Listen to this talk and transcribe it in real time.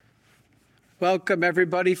Welcome,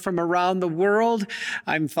 everybody from around the world.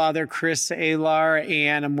 I'm Father Chris Alar,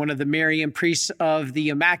 and I'm one of the Marian priests of the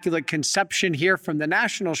Immaculate Conception here from the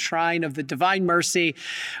National Shrine of the Divine Mercy.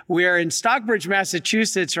 We're in Stockbridge,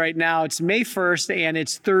 Massachusetts right now. It's May 1st, and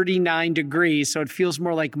it's 39 degrees, so it feels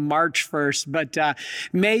more like March 1st. But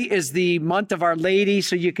May is the month of Our Lady,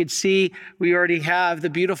 so you could see we already have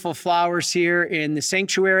the beautiful flowers here in the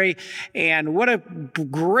sanctuary. And what a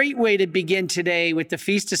great way to begin today with the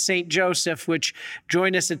Feast of St. Joseph, which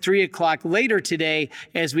join us at 3 o'clock later today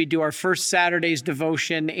as we do our first Saturday's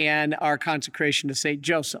devotion and our consecration to St.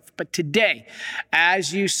 Joseph. But today,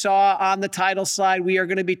 as you saw on the title slide, we are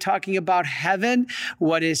going to be talking about heaven.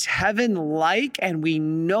 What is heaven like? And we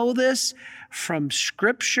know this from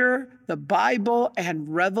Scripture, the Bible,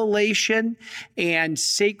 and Revelation, and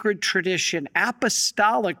sacred tradition,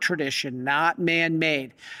 apostolic tradition, not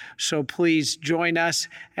man-made. So please join us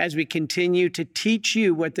as we continue to teach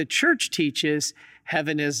you what the Church teaches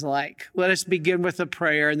heaven is like. Let us begin with a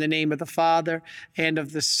prayer in the name of the Father, and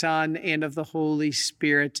of the Son, and of the Holy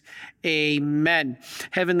Spirit. Amen.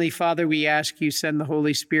 Heavenly Father, we ask you send the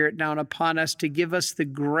Holy Spirit down upon us to give us the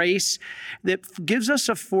grace that gives us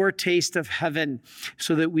a foretaste of heaven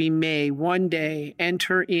so that we may one day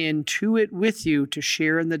enter into it with you to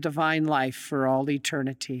share in the divine life for all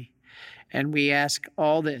eternity. And we ask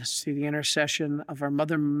all this through the intercession of our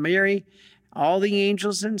Mother Mary, all the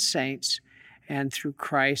angels and saints, and through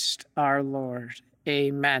Christ our Lord.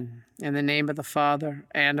 Amen. In the name of the Father,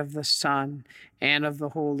 and of the Son, and of the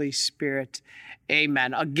Holy Spirit.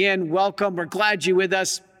 Amen. Again, welcome. We're glad you're with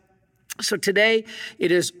us. So today,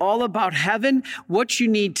 it is all about heaven, what you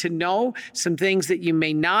need to know, some things that you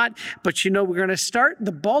may not. But we're going to start.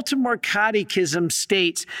 The Baltimore Catechism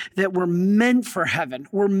states that we're meant for heaven.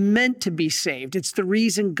 We're meant to be saved. It's the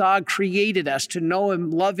reason God created us, to know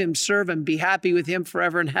him, love him, serve him, be happy with him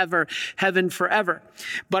forever and ever, heaven forever.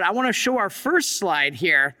 But I want to show our first slide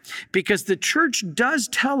here because the Church does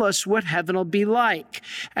tell us what heaven will be like.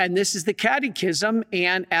 And this is the Catechism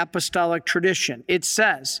and Apostolic Tradition. It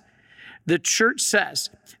says, the Church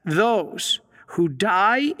says, those who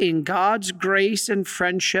die in God's grace and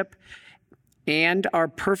friendship and are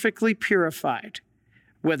perfectly purified,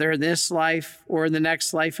 whether in this life or in the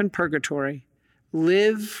next life in purgatory,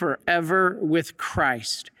 live forever with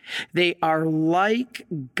Christ. They are like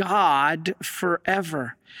God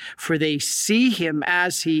forever, for they see him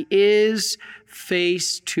as he is,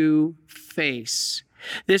 face to face.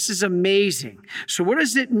 This is amazing. So what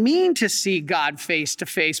does it mean to see God face to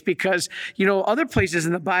face? Because, other places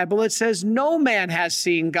in the Bible, it says no man has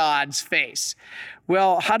seen God's face.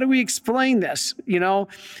 Well, how do we explain this?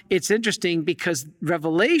 It's interesting because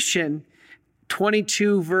Revelation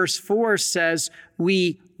 22 verse 4 says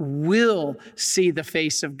we will see the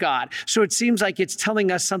face of God. So it seems like it's telling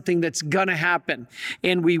us something that's going to happen,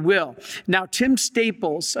 and we will. Now, Tim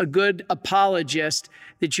Staples, a good apologist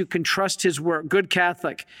that you can trust his work, good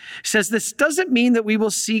Catholic, says this doesn't mean that we will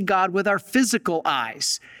see God with our physical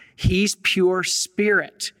eyes. He's pure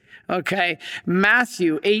spirit. Okay.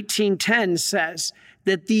 Matthew 18:10 says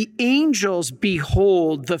that the angels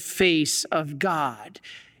behold the face of God,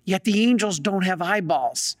 yet the angels don't have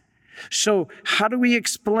eyeballs. So how do we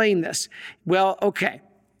explain this? Well, okay,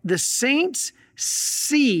 the saints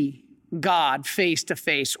see God face to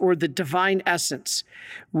face, or the divine essence,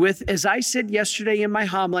 with, as I said yesterday in my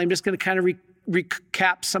homily, I'm just going to kind of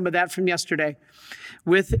recap some of that from yesterday,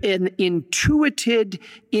 with an intuited,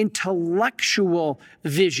 intellectual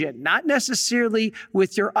vision, not necessarily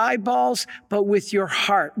with your eyeballs, but with your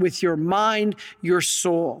heart, with your mind, your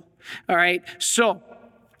soul. All right, so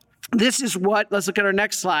this is what, let's look at our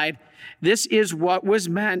next slide. This is what was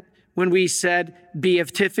meant when we said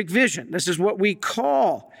beatific vision. This is what we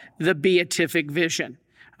call the beatific vision.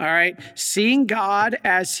 All right. Seeing God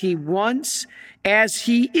as he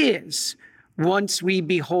is, once we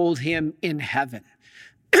behold him in heaven.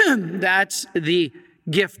 That's the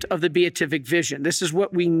gift of the beatific vision. This is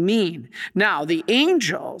what we mean. Now, the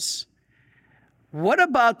angels, what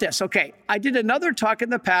about this? Okay, I did another talk in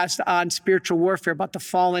the past on spiritual warfare about the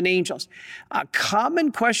fallen angels. A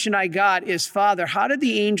common question I got is, Father, how did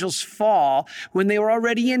the angels fall when they were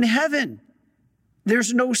already in heaven?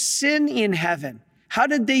 There's no sin in heaven. How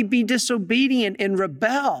did they be disobedient and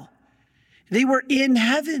rebel? They were in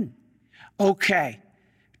heaven. Okay,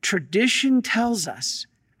 tradition tells us,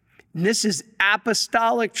 and this is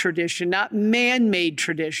apostolic tradition, not man-made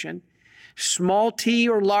tradition, small t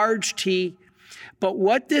or large t. But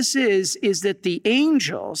what this is that the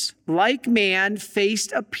angels, like man,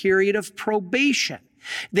 faced a period of probation.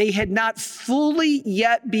 They had not fully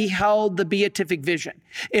yet beheld the beatific vision.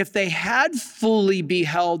 If they had fully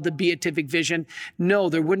beheld the beatific vision, no,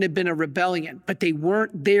 there wouldn't have been a rebellion, but they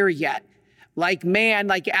weren't there yet. Like man,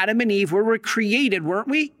 like Adam and Eve, we were created, weren't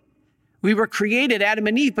we? We were created, Adam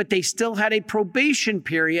and Eve, but they still had a probation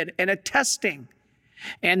period and a testing,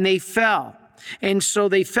 and they fell. And so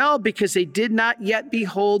they fell because they did not yet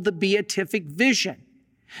behold the beatific vision.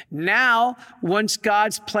 Now, once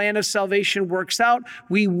God's plan of salvation works out,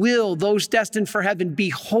 we will, those destined for heaven,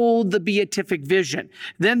 behold the beatific vision.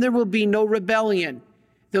 Then there will be no rebellion.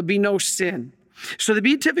 There'll be no sin. So the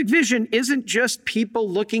beatific vision isn't just people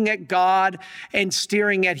looking at God and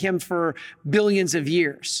staring at him for billions of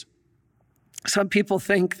years. Some people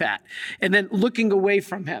think that, and then looking away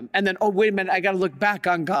from him, and then, oh, wait a minute, I got to look back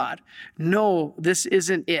on God. No, this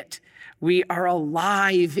isn't it. We are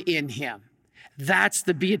alive in him. That's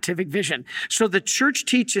the beatific vision. So the church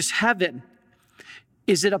teaches heaven.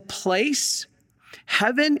 Is it a place?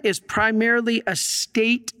 Heaven is primarily a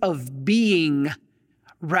state of being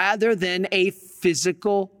rather than a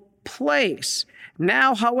physical place.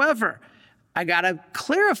 Now, however, I got to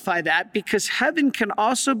clarify that because heaven can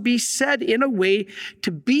also be said in a way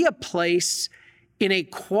to be a place in a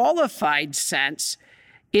qualified sense,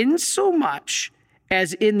 in so much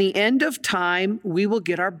as in the end of time, we will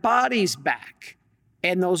get our bodies back.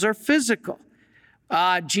 And those are physical.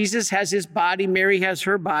 Jesus has his body, Mary has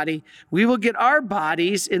her body. We will get our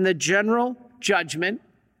bodies in the general judgment,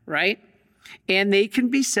 right? And they can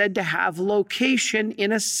be said to have location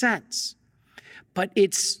in a sense. But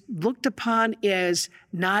it's looked upon as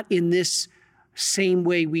not in this same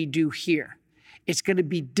way we do here. It's going to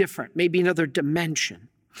be different, maybe another dimension.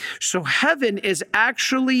 So heaven is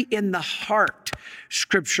actually in the heart,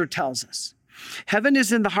 Scripture tells us. Heaven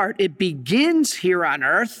is in the heart. It begins here on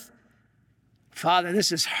earth. Father,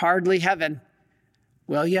 this is hardly heaven.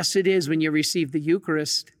 Well, yes, it is when you receive the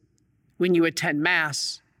Eucharist, when you attend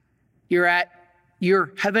Mass.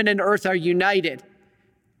 Your heaven and earth are united.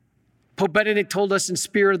 Pope Benedict told us in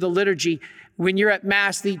Spirit of the Liturgy, when you're at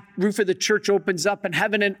Mass, the roof of the church opens up and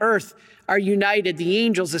heaven and earth are united. The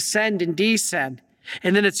angels ascend and descend.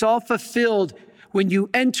 And then it's all fulfilled when you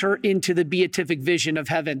enter into the beatific vision of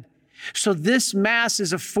heaven. So this Mass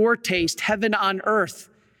is a foretaste, heaven on earth.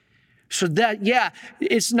 So that, yeah,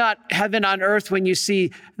 it's not heaven on earth when you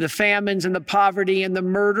see the famines and the poverty and the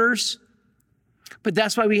murders. But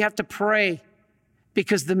that's why we have to pray.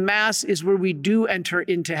 Because the Mass is where we do enter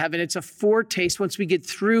into heaven. It's a foretaste once we get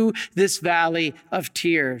through this valley of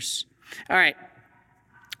tears. All right,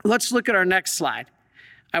 let's look at our next slide.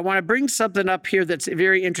 I want to bring something up here that's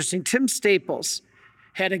very interesting. Tim Staples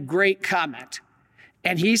had a great comment,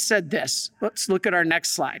 and he said this. Let's look at our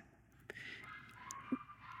next slide.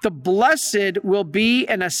 The blessed will be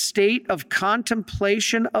in a state of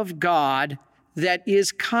contemplation of God that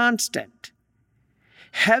is constant.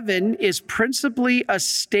 Heaven is principally a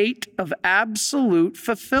state of absolute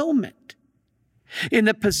fulfillment. In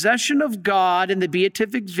the possession of God in the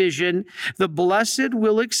beatific vision, the blessed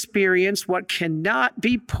will experience what cannot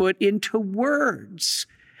be put into words,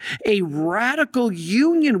 a radical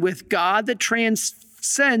union with God that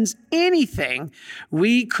transcends anything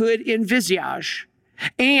we could envisage.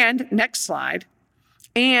 And, next slide,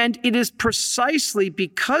 and it is precisely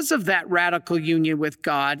because of that radical union with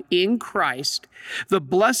God in Christ, the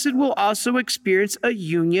blessed will also experience a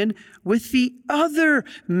union with the other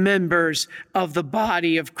members of the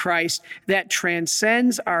body of Christ that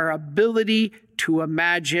transcends our ability to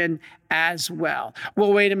imagine as well.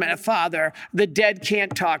 Well, wait a minute, Father, the dead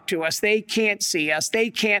can't talk to us. They can't see us. They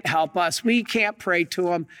can't help us. We can't pray to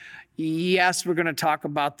them. Yes, we're going to talk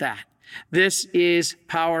about that. This is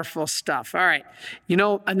powerful stuff. All right. You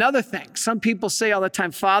know, another thing, some people say all the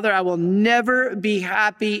time, Father, I will never be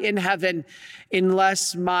happy in heaven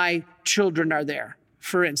unless my children are there,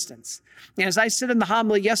 for instance. And as I said in the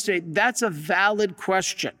homily yesterday, that's a valid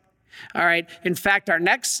question. All right. In fact, our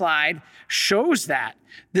next slide shows that.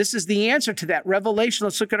 This is the answer to that. Revelation,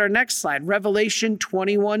 let's look at our next slide. Revelation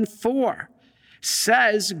 21:4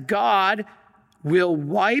 says God will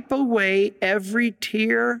wipe away every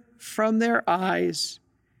tear from their eyes,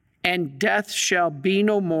 and death shall be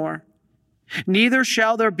no more. Neither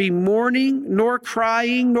shall there be mourning, nor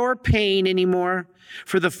crying, nor pain anymore,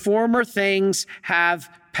 for the former things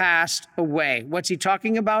have passed away. What's he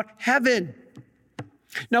talking about? Heaven.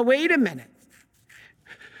 Now, wait a minute.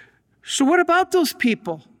 So what about those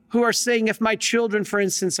people who are saying, if my children, for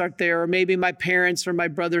instance, aren't there, or maybe my parents or my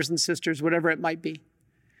brothers and sisters, whatever it might be,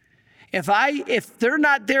 if they're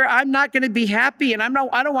not there, I'm not going to be happy, and I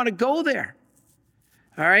don't want to go there.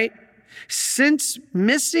 All right? Since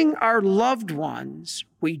missing our loved ones,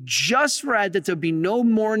 we just read that there'll be no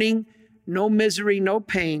mourning, no misery, no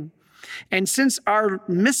pain. And since our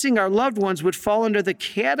missing our loved ones would fall under the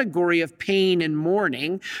category of pain and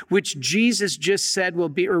mourning, which Jesus just said will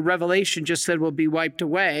be, or Revelation just said will be wiped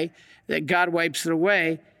away, that God wipes it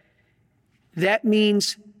away, that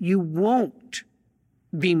means you won't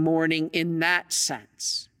be mourning in that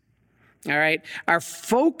sense. All right. Our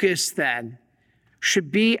focus then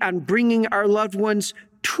should be on bringing our loved ones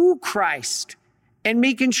to Christ and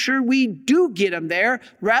making sure we do get them there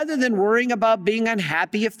rather than worrying about being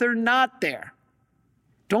unhappy if they're not there.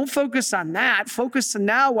 Don't focus on that. Focus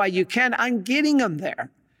now while you can on getting them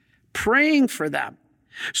there, praying for them.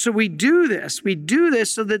 So we do this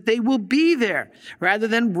so that they will be there rather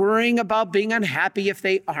than worrying about being unhappy if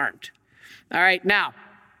they aren't. All right, now,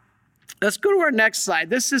 let's go to our next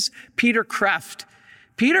slide. This is Peter Kreeft.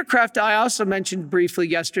 Peter Kreeft, I also mentioned briefly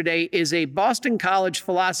yesterday, is a Boston College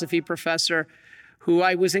philosophy professor who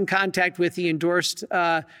I was in contact with. He endorsed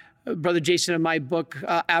Brother Jason in my book,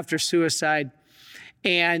 After Suicide.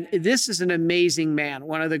 And this is an amazing man,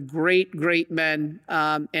 one of the great, great men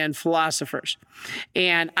and philosophers.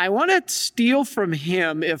 And I want to steal from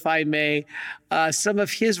him, if I may, some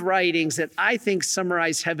of his writings that I think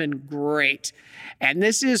summarize heaven great. And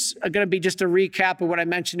this is going to be just a recap of what I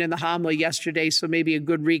mentioned in the homily yesterday, so maybe a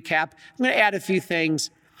good recap. I'm going to add a few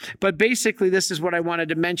things. But basically, this is what I wanted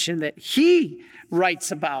to mention that he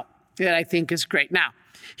writes about that I think is great. Now,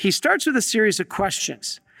 he starts with a series of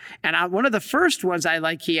questions. And one of the first ones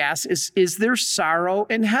he asks is there sorrow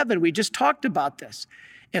in heaven? We just talked about this.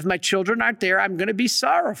 If my children aren't there, I'm going to be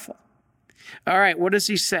sorrowful. All right, what does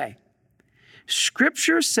he say?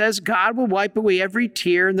 Scripture says God will wipe away every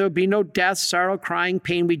tear and there'll be no death, sorrow, crying,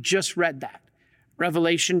 pain. We just read that.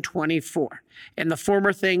 Revelation 24. And the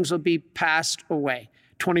former things will be passed away.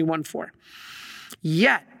 21:4.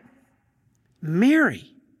 Yet,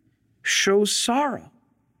 Mary shows sorrow.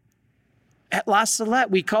 At La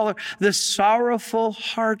Salette, we call her the sorrowful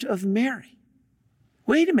heart of Mary.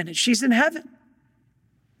 Wait a minute, she's in heaven.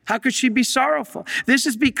 How could she be sorrowful? This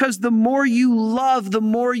is because the more you love, the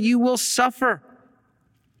more you will suffer.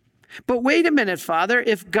 But wait a minute, Father,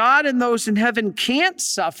 if God and those in heaven can't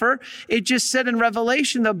suffer, it just said in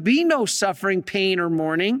Revelation there'll be no suffering, pain, or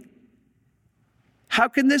mourning. How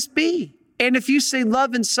can this be? And if you say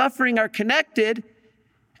love and suffering are connected,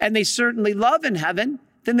 and they certainly love in heaven,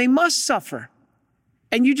 then they must suffer.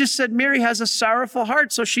 And you just said Mary has a sorrowful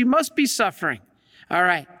heart, so she must be suffering. All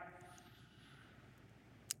right.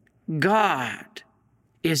 God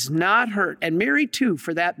is not hurt, and Mary too,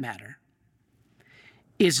 for that matter,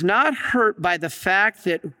 is not hurt by the fact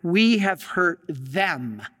that we have hurt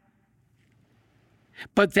them,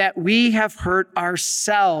 but that we have hurt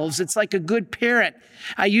ourselves. It's like a good parent.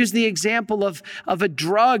 I use the example of a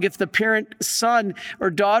drug. If the parent, son or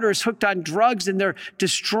daughter is hooked on drugs and they're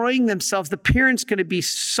destroying themselves, the parent's going to be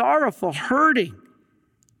sorrowful, hurting.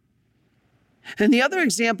 And the other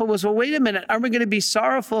example was, well, wait a minute, aren't we going to be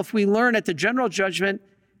sorrowful if we learn at the general judgment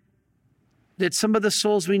that some of the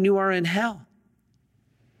souls we knew are in hell?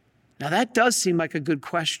 Now that does seem like a good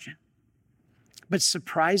question. But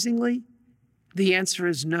surprisingly, the answer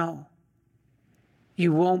is no.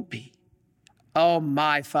 You won't be. Oh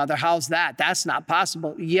my, Father, how's that? That's not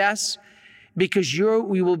possible. Yes, because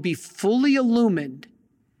we will be fully illumined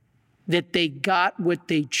that they got what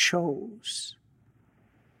they chose.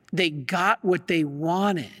 They got what they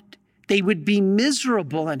wanted. They would be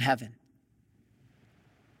miserable in heaven.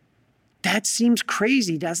 That seems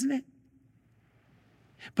crazy, doesn't it?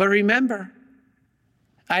 But remember,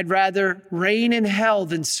 I'd rather reign in hell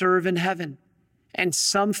than serve in heaven. And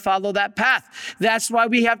some follow that path. That's why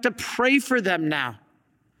we have to pray for them now.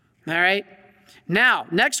 All right? Now,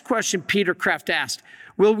 next question Peter Kreeft asked,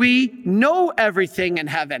 will we know everything in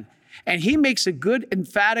heaven? And he makes a good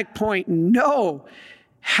emphatic point. No,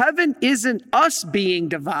 heaven isn't us being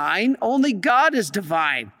divine. Only God is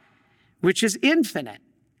divine, which is infinite.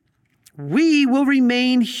 We will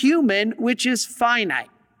remain human, which is finite.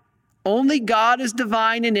 Only God is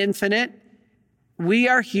divine and infinite. We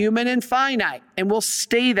are human and finite, and we'll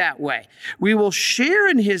stay that way. We will share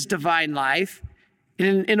in his divine life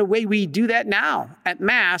in a way we do that now at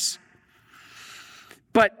Mass,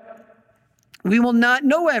 but we will not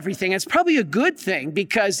know everything. It's probably a good thing,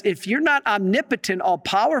 because if you're not omnipotent,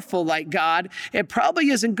 all-powerful like God, it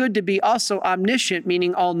probably isn't good to be also omniscient,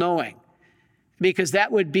 meaning all-knowing, because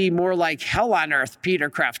that would be more like hell on earth,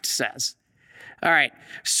 Peter Kreeft says. All right,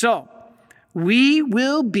 so we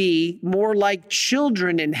will be more like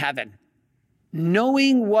children in heaven.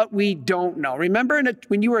 knowing what we don't know. Remember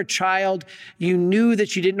when you were a child, you knew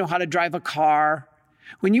that you didn't know how to drive a car.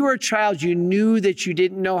 When you were a child, you knew that you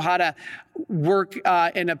didn't know how to work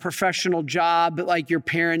in a professional job like your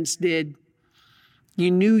parents did.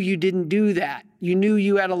 You knew you didn't do that. You knew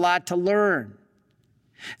you had a lot to learn.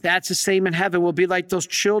 That's the same in heaven. We'll be like those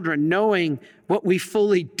children, knowing what we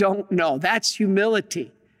fully don't know. That's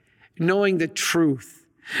humility, knowing the truth.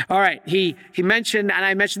 All right, he mentioned, and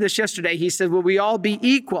I mentioned this yesterday, he said, will we all be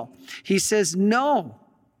equal? He says, no.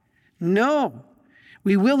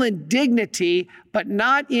 We will in dignity, but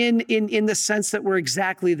not in the sense that we're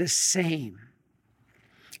exactly the same.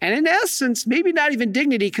 And in essence, maybe not even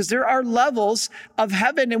dignity, because there are levels of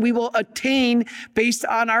heaven and we will attain based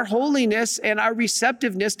on our holiness and our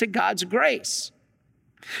receptiveness to God's grace.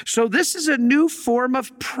 So this is a new form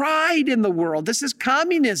of pride in the world. This is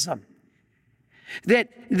communism.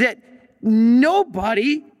 That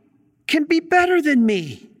nobody can be better than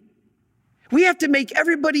me. We have to make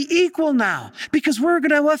everybody equal now because we're going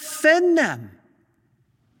to offend them.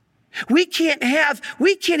 We can't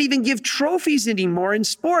even give trophies anymore in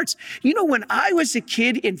sports. You know, when I was a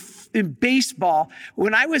kid in baseball,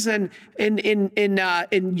 when I was in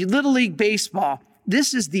Little League baseball,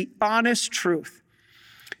 this is the honest truth.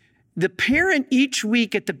 The parent each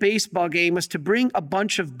week at the baseball game was to bring a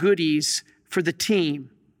bunch of goodies for the team.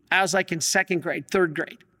 I was like in second grade, third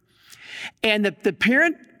grade. And the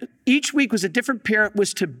parent, each week was a different parent,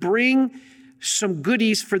 was to bring some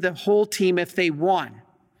goodies for the whole team if they won.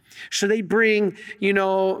 So they bring,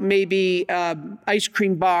 maybe ice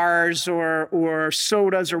cream bars or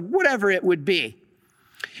sodas or whatever it would be.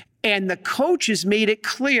 And the coaches made it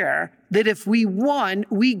clear that if we won,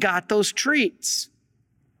 we got those treats.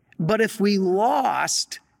 But if we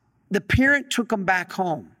lost, the parent took them back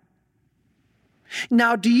home.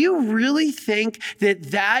 Now, do you really think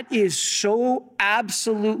that is so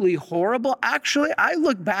absolutely horrible? Actually, I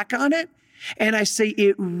look back on it and I say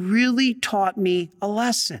it really taught me a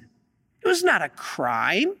lesson. It was not a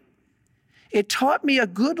crime. It taught me a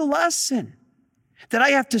good lesson that I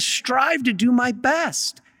have to strive to do my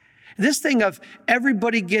best. This thing of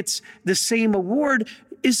everybody gets the same award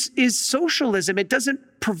is socialism. It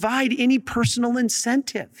doesn't provide any personal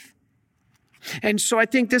incentive. And so I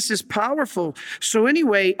think this is powerful. So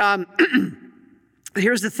anyway,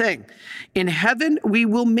 here's the thing. In heaven, we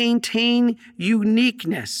will maintain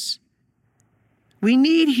uniqueness. We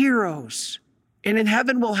need heroes. And in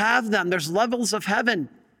heaven, we'll have them. There's levels of heaven.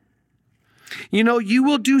 You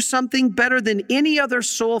will do something better than any other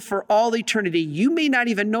soul for all eternity. You may not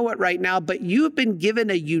even know it right now, but you have been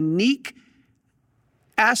given a unique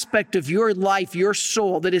aspect of your life, your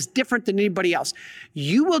soul, that is different than anybody else.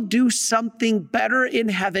 You will do something better in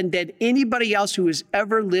heaven than anybody else who has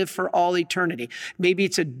ever lived for all eternity. Maybe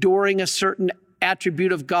it's adoring a certain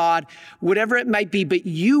attribute of God, whatever it might be, but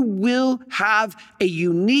you will have a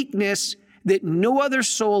uniqueness that no other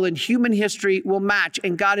soul in human history will match,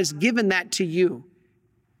 and God has given that to you.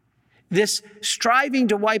 This striving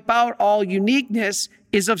to wipe out all uniqueness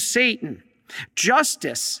is of Satan.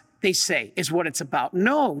 Justice, they say, is what it's about.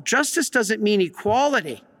 No, justice doesn't mean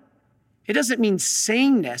equality. It doesn't mean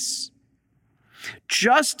sameness.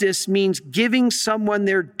 Justice means giving someone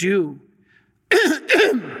their due.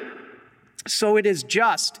 So it is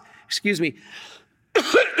just,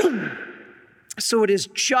 So it is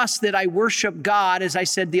just that I worship God, as I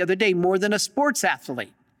said the other day, more than a sports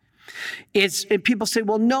athlete. And people say,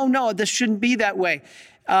 well, no, this shouldn't be that way.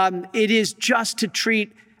 It is just to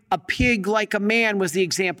treat a pig like a man was the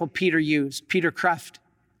example Peter used, Peter Kreeft.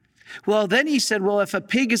 Well, then he said, well, if a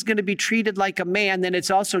pig is going to be treated like a man, then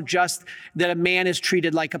it's also just that a man is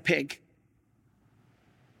treated like a pig.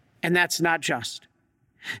 And that's not just.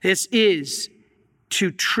 This is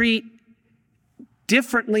to treat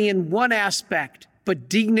differently in one aspect, but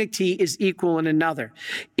dignity is equal in another.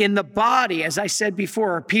 In the body, as I said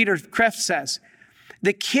before, Peter Kreeft says,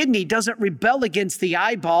 the kidney doesn't rebel against the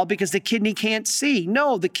eyeball because the kidney can't see.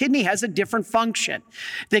 No, the kidney has a different function.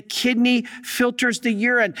 The kidney filters the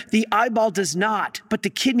urine. The eyeball does not, but the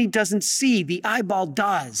kidney doesn't see. The eyeball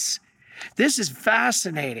does. This is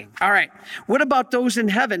fascinating. All right. What about those in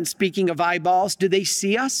heaven? Speaking of eyeballs, do they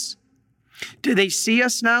see us? Do they see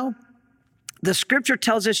us now? The scripture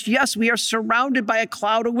tells us, yes, we are surrounded by a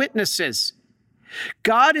cloud of witnesses.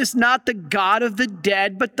 God is not the God of the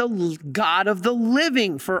dead, but the God of the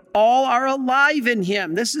living, for all are alive in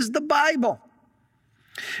him. This is the Bible.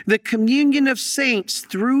 The communion of saints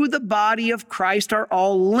through the body of Christ are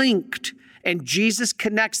all linked, and Jesus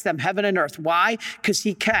connects them, heaven and earth. Why? Because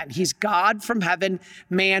he can. He's God from heaven,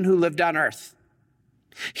 man who lived on earth.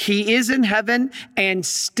 He is in heaven and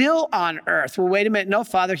still on earth. Well, wait a minute. No,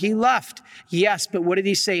 Father, he left. Yes, but what did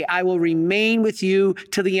he say? I will remain with you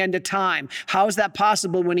to the end of time. How is that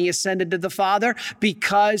possible when he ascended to the Father?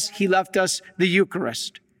 Because he left us the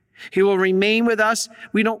Eucharist. He will remain with us.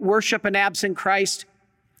 We don't worship an absent Christ.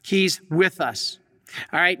 He's with us.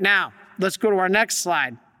 All right, now let's go to our next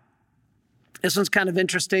slide. This one's kind of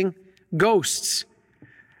interesting. Ghosts.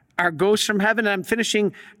 Are ghosts from heaven? And I'm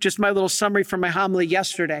finishing just my little summary from my homily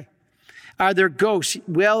yesterday. Are there ghosts?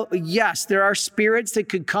 Well, yes, there are spirits that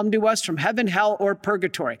could come to us from heaven, hell, or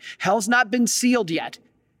purgatory. Hell's not been sealed yet,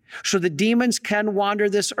 so the demons can wander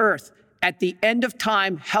this earth. At the end of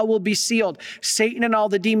time, hell will be sealed. Satan and all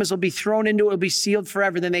the demons will be thrown into it, will be sealed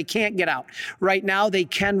forever. Then they can't get out. Right now, they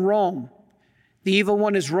can roam. The evil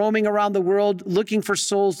one is roaming around the world looking for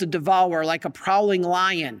souls to devour like a prowling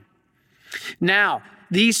lion. Now,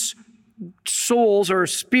 these souls or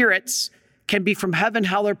spirits can be from heaven,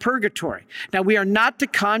 hell, or purgatory. Now, we are not to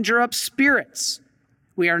conjure up spirits.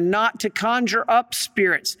 We are not to conjure up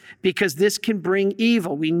spirits because this can bring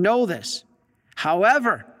evil. We know this.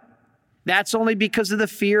 However, that's only because of the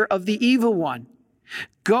fear of the evil one.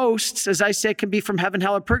 Ghosts, as I said, can be from heaven,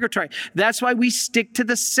 hell, or purgatory. That's why we stick to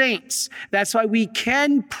the saints. That's why we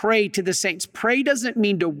can pray to the saints. Pray doesn't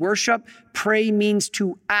mean to worship. Pray means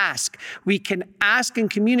to ask. We can ask and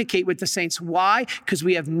communicate with the saints. Why? Because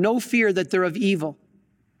we have no fear that they're of evil.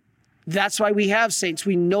 That's why we have saints.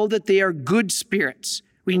 We know that they are good spirits.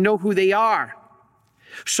 We know who they are.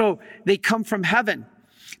 So they come from heaven.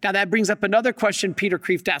 Now that brings up another question Peter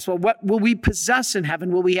Kreeft asked. Well, what will we possess in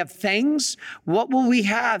heaven? Will we have things? What will we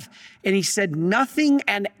have? And he said, nothing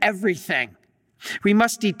and everything. We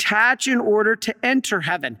must detach in order to enter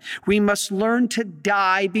heaven. We must learn to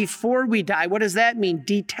die before we die. What does that mean?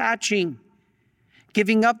 Detaching,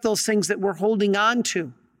 giving up those things that we're holding on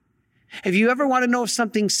to. If you ever want to know if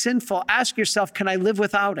something's sinful, ask yourself, can I live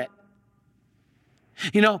without it?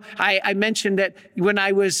 You know, I mentioned that when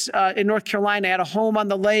I was in North Carolina, I had a home on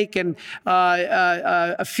the lake and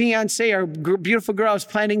a fiance or beautiful girl I was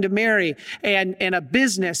planning to marry and a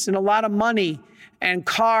business and a lot of money and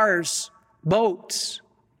cars, boats.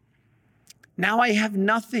 Now I have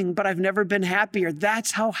nothing, but I've never been happier.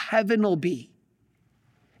 That's how heaven will be.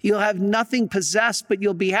 You'll have nothing possessed, but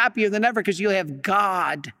you'll be happier than ever because you'll have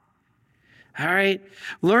God. All right?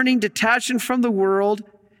 Learning detachment from the world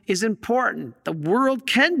is important. The world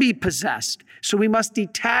can be possessed, so we must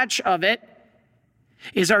detach of it.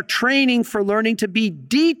 Is our training for learning to be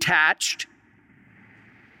detached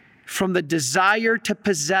from the desire to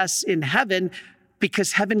possess in heaven,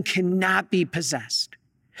 because heaven cannot be possessed.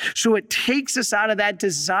 So it takes us out of that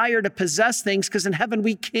desire to possess things, because in heaven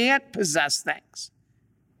we can't possess things.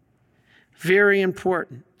 Very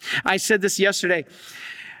important. I said this yesterday.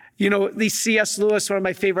 You know, C.S. Lewis, one of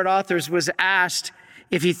my favorite authors, was asked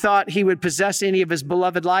if he thought he would possess any of his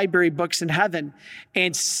beloved library books in heaven.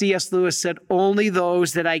 And C.S. Lewis said, only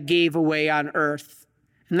those that I gave away on earth.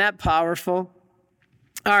 Isn't that powerful?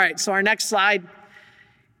 All right, so our next slide.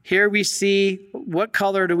 Here we see, what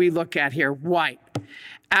color do we look at here? White.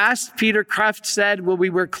 Asked, Peter Kreeft said, will we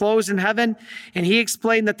wear clothes in heaven? And he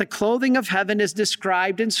explained that the clothing of heaven is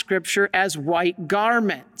described in Scripture as white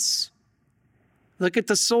garments. Look at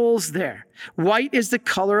the souls there. White is the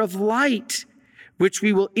color of light, which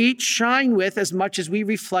we will each shine with as much as we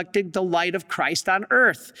reflected the light of Christ on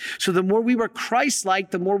earth. So the more we were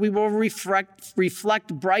Christ-like, the more we will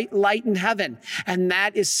reflect bright light in heaven. And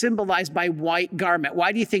that is symbolized by white garment.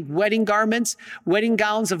 Why do you think wedding garments, wedding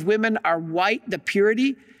gowns of women are white? The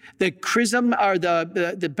purity, the chrism, or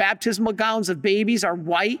the baptismal gowns of babies are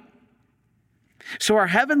white. So our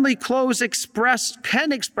heavenly clothes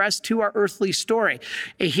can express to our earthly story.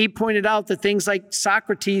 He pointed out that things like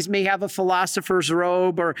Socrates may have a philosopher's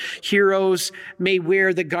robe, or heroes may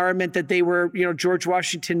wear the garment that they were, George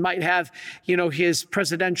Washington might have, his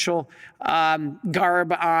presidential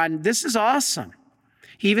garb on. This is awesome.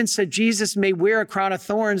 He even said Jesus may wear a crown of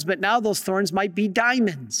thorns, but now those thorns might be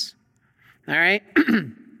diamonds. All right.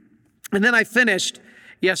 And then I finished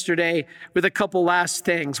yesterday with a couple last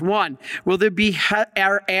things. One, will there be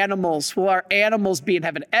our animals? Will our animals be in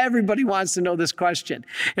heaven? Everybody wants to know this question.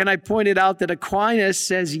 And I pointed out that Aquinas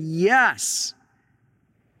says yes.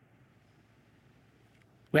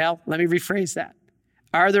 Well, let me rephrase that.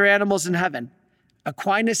 Are there animals in heaven?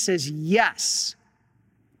 Aquinas says yes,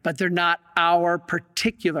 but they're not our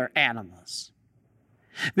particular animals.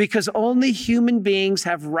 Because only human beings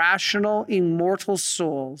have rational, immortal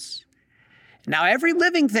souls. Now, every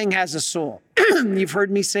living thing has a soul. You've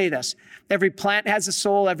heard me say this. Every plant has a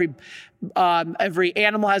soul. Every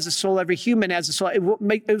animal has a soul. Every human has a soul.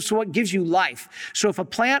 So what gives you life? So if a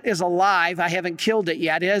plant is alive, I haven't killed it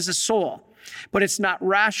yet. It has a soul, but it's not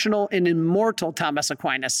rational and immortal, Thomas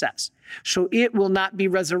Aquinas says. So it will not be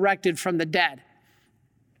resurrected from the dead.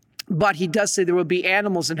 But he does say there will be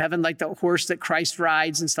animals in heaven, like the horse that Christ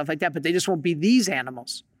rides and stuff like that, but they just won't be these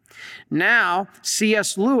animals. Now,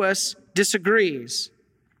 C.S. Lewis disagrees.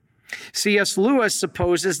 C.S. Lewis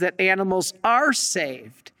supposes that animals are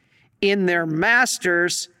saved in their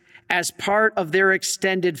masters as part of their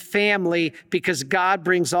extended family because God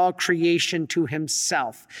brings all creation to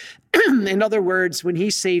himself. In other words, when he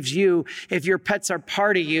saves you, if your pets are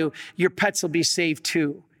part of you, your pets will be saved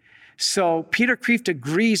too. So Peter Kreeft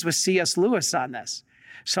agrees with C.S. Lewis on this.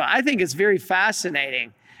 So I think it's very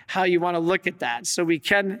fascinating how you want to look at that. So we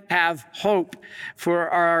can have hope for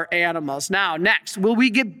our animals. Now, next, will we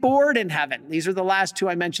get bored in heaven? These are the last two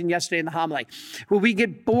I mentioned yesterday in the homily. Will we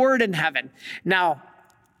get bored in heaven? Now,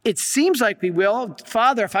 it seems like we will.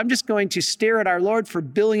 Father, if I'm just going to stare at our Lord for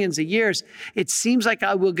billions of years, it seems like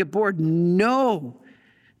I will get bored. No,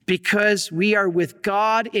 because we are with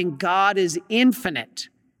God and God is infinite.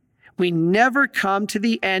 We never come to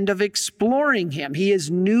the end of exploring him. He is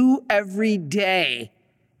new every day.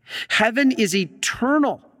 Heaven is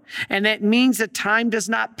eternal, and that means that time does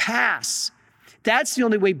not pass. That's the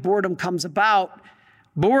only way boredom comes about.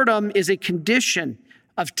 Boredom is a condition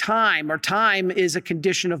of time, or time is a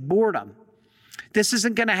condition of boredom. This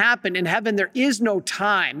isn't going to happen. In heaven, there is no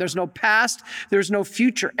time. There's no past. There's no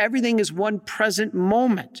future. Everything is one present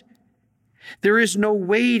moment. There is no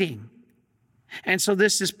waiting. And so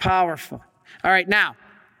this is powerful. All right, now,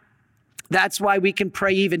 that's why we can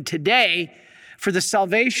pray even today for the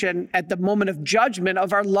salvation at the moment of judgment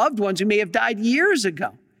of our loved ones who may have died years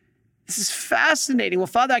ago. This is fascinating. Well,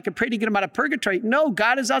 Father, I could pray to get them out of purgatory. No,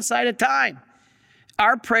 God is outside of time.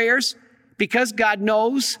 Our prayers, because God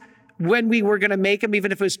knows when we were going to make them,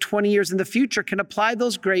 even if it was 20 years in the future, can apply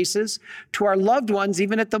those graces to our loved ones,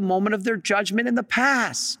 even at the moment of their judgment in the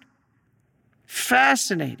past.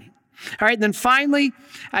 Fascinating. All right, then finally,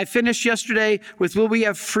 I finished yesterday with, will we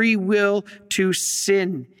have free will to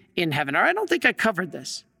sin in heaven? All right, I don't think I covered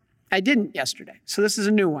this. I didn't yesterday, so this is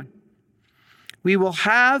a new one.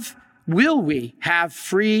 Will we have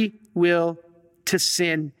free will to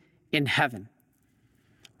sin in heaven?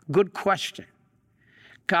 Good question.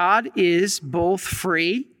 God is both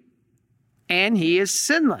free and he is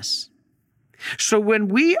sinless. So when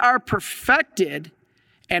we are perfected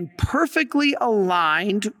and perfectly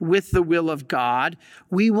aligned with the will of God,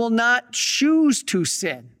 we will not choose to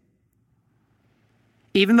sin.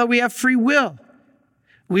 Even though we have free will,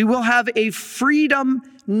 we will have a freedom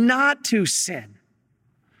not to sin.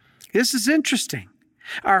 This is interesting.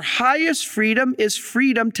 Our highest freedom is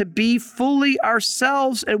freedom to be fully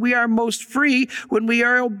ourselves, and we are most free when we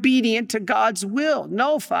are obedient to God's will.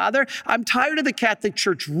 No, Father, I'm tired of the Catholic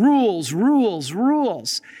Church. Rules, rules,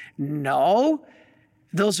 rules. No,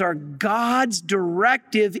 those are God's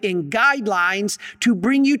directive and guidelines to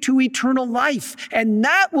bring you to eternal life, and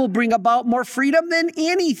that will bring about more freedom than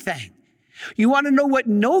anything. You want to know what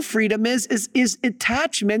no freedom is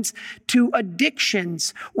attachments to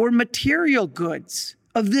addictions or material goods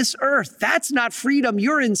of this earth. That's not freedom.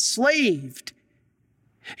 You're enslaved.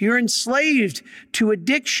 You're enslaved to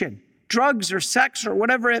addiction, drugs or sex or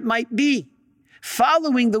whatever it might be.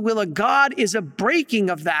 Following the will of God is a breaking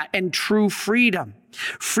of that and true freedom.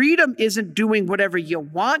 Freedom isn't doing whatever you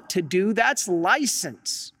want to do. That's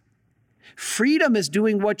license. Freedom is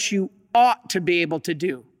doing what you ought to be able to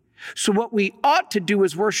do. So what we ought to do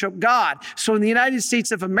is worship God. So in the United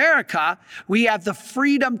States of America, we have the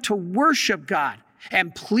freedom to worship God.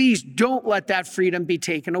 And please don't let that freedom be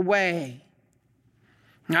taken away.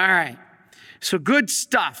 All right. So good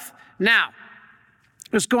stuff. Now,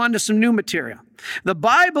 let's go on to some new material. The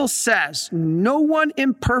Bible says no one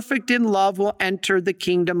imperfect in love will enter the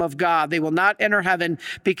kingdom of God. They will not enter heaven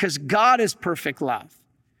because God is perfect love.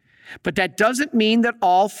 But that doesn't mean that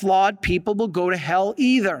all flawed people will go to hell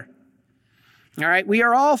either. All right, we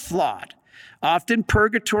are all flawed. Often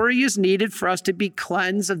purgatory is needed for us to be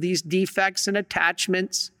cleansed of these defects and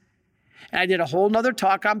attachments. And I did a whole nother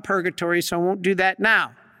talk on purgatory, so I won't do that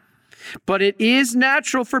now. But it is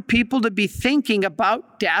natural for people to be thinking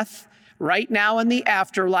about death right now in the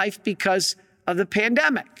afterlife because of the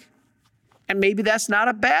pandemic. And maybe that's not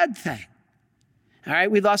a bad thing. All right,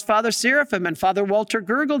 we lost Father Seraphim and Father Walter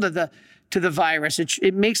Gergel to the virus.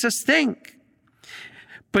 It makes us think.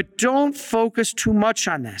 But don't focus too much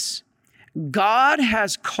on this. God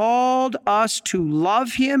has called us to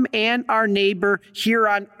love him and our neighbor here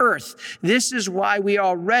on earth. This is why we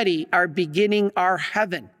already are beginning our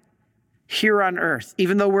heaven here on earth.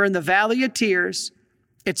 Even though we're in the valley of tears,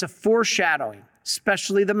 it's a foreshadowing,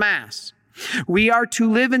 especially the Mass. We are to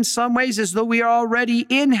live in some ways as though we are already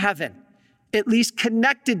in heaven, at least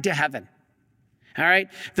connected to heaven. All right?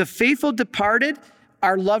 The faithful departed,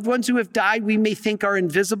 our loved ones who have died, we may think are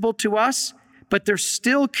invisible to us, but they're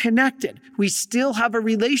still connected. We still have a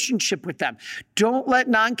relationship with them. Don't let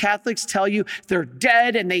non-Catholics tell you they're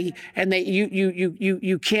dead and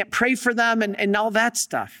you can't pray for them and all that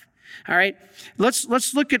stuff. All right?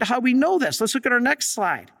 Let's look at how we know this. Let's look at our next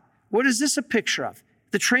slide. What is this a picture of?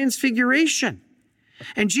 The Transfiguration.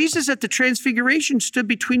 And Jesus at the Transfiguration stood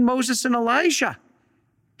between Moses and Elijah.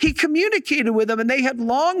 He communicated with them, and they had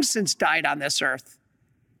long since died on this earth.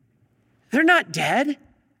 They're not dead.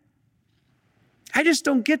 I just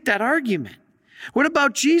don't get that argument. What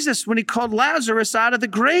about Jesus when he called Lazarus out of the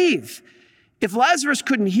grave? If Lazarus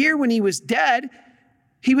couldn't hear when he was dead,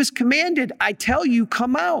 he was commanded, I tell you,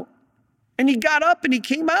 come out. And he got up and he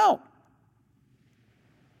came out.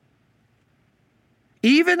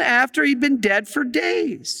 Even after he'd been dead for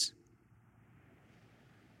days.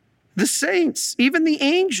 The saints, even the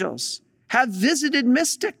angels, have visited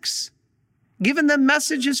mystics, given them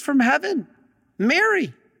messages from heaven.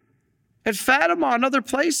 Mary at Fatima and other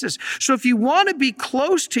places. So if you want to be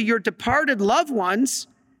close to your departed loved ones,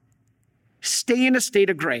 stay in a state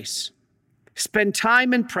of grace. Spend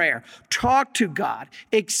time in prayer. Talk to God.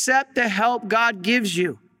 Accept the help God gives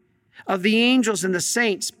you of the angels and the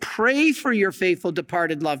saints. Pray for your faithful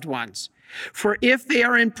departed loved ones. For if they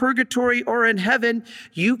are in purgatory or in heaven,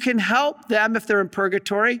 you can help them if they're in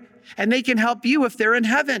purgatory, and they can help you if they're in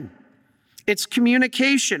heaven. It's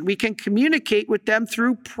communication. We can communicate with them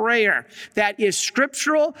through prayer. That is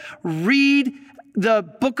scriptural. Read the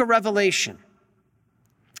book of Revelation.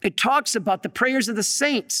 It talks about the prayers of the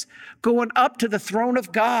saints going up to the throne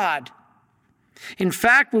of God. In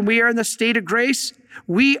fact, when we are in the state of grace,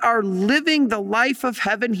 we are living the life of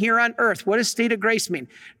heaven here on earth. What does state of grace mean?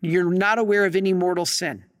 You're not aware of any mortal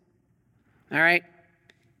sin. All right?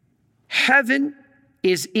 Heaven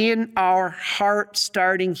is in our heart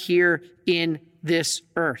starting here in this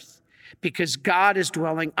earth because God is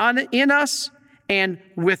dwelling in us and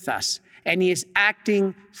with us, and he is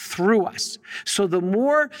acting through us. So the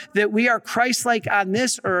more that we are Christ-like on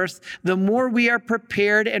this earth, the more we are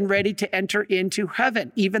prepared and ready to enter into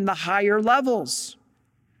heaven, even the higher levels.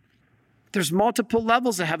 There's multiple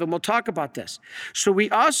levels of heaven. We'll talk about this. So we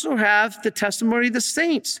also have the testimony of the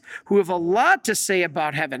saints who have a lot to say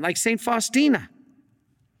about heaven, like St. Faustina.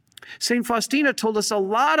 St. Faustina told us a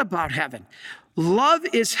lot about heaven. Love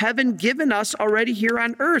is heaven given us already here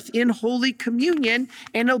on earth in Holy Communion,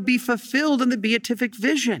 and it'll be fulfilled in the beatific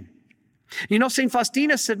vision. You know, St.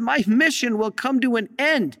 Faustina said, my mission will come to an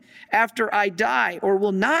end after I die, or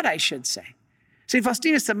will not, I should say. St.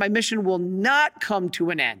 Faustina said, my mission will not come to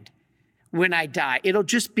an end when I die. It'll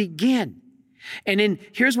just begin. And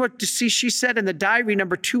here's what she said in the diary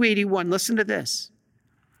number 281. Listen to this.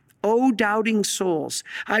 O doubting souls,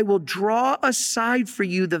 I will draw aside for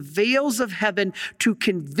you the veils of heaven to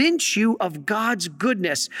convince you of God's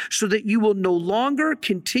goodness so that you will no longer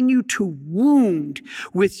continue to wound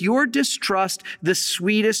with your distrust the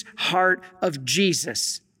sweetest heart of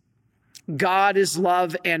Jesus. God is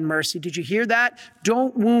love and mercy. Did you hear that?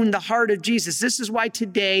 Don't wound the heart of Jesus. This is why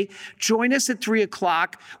today, join us at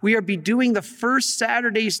 3:00. We are be doing the first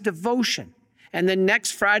Saturday's devotion. And then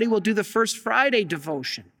next Friday, we'll do the first Friday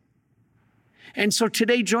devotion. And so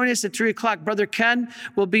today, join us at 3:00. Brother Ken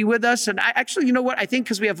will be with us. And actually, you know what? I think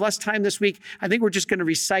because we have less time this week, I think we're just going to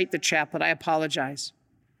recite the chaplet. I apologize.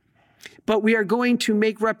 But we are going to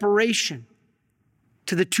make reparation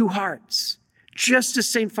to the two hearts, just as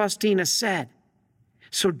St. Faustina said.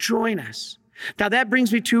 So join us. Now that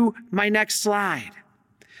brings me to my next slide.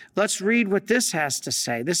 Let's read what this has to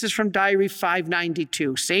say. This is from Diary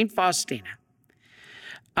 592, St. Faustina.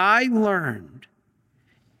 I learned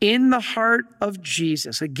in the heart of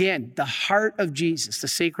Jesus, again, the heart of Jesus, the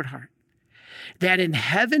Sacred Heart, that in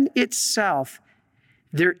heaven itself,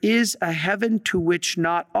 there is a heaven to which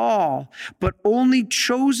not all, but only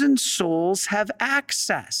chosen souls have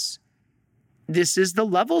access. This is the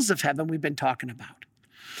levels of heaven we've been talking about.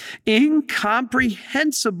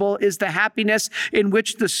 Incomprehensible is the happiness in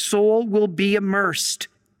which the soul will be immersed.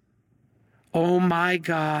 Oh my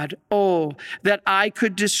God, oh, that I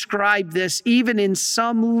could describe this even in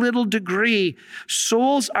some little degree.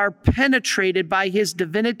 Souls are penetrated by his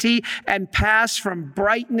divinity and pass from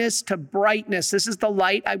brightness to brightness. This is the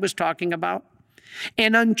light I was talking about.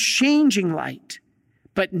 an unchanging light,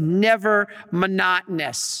 but never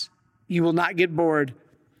monotonous. You will not get bored.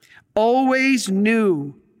 Always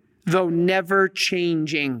new, though never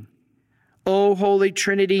changing. O Holy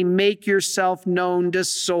Trinity, make yourself known to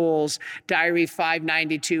souls. Diary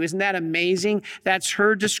 592. Isn't that amazing? That's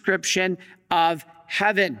her description of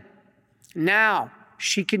heaven. Now,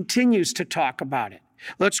 she continues to talk about it.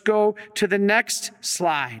 Let's go to the next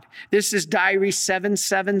slide. This is Diary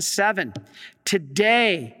 777.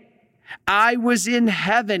 Today, I was in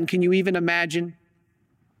heaven. Can you even imagine?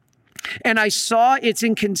 And I saw its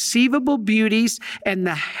inconceivable beauties and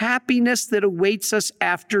the happiness that awaits us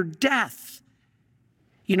after death.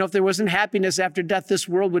 You know, if there wasn't happiness after death, this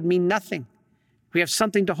world would mean nothing. We have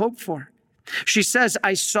something to hope for. She says,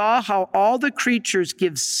 I saw how all the creatures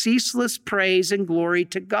give ceaseless praise and glory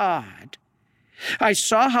to God. I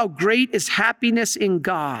saw how great is happiness in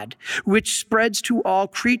God, which spreads to all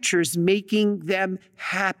creatures, making them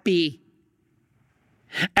happy.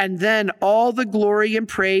 And then all the glory and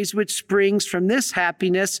praise which springs from this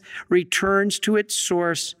happiness returns to its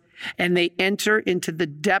source, and they enter into the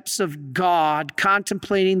depths of God,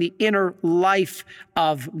 contemplating the inner life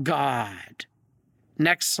of God.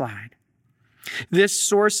 Next slide. This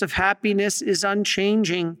source of happiness is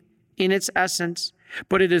unchanging in its essence,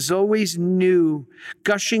 but it is always new,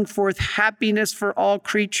 gushing forth happiness for all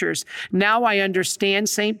creatures. Now I understand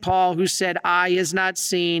St. Paul, who said, eye is not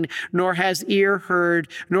seen, nor has ear heard,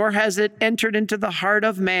 nor has it entered into the heart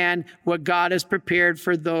of man what God has prepared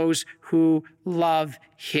for those who love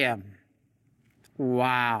him.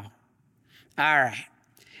 Wow. All right.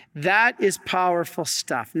 That is powerful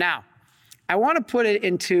stuff. Now, I want to put it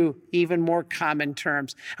into even more common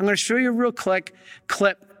terms. I'm going to show you a real quick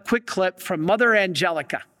clip from Mother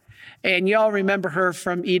Angelica. And you all remember her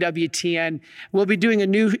from EWTN. We'll be doing a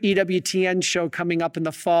new EWTN show coming up in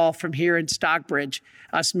the fall from here in Stockbridge,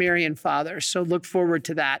 us Marian Fathers. So look forward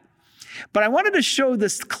to that. But I wanted to show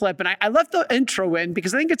this clip, and I left the intro in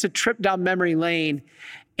because I think it's a trip down memory lane.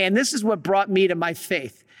 And this is what brought me to my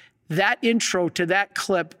faith. That intro to that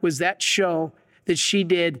clip was that show that she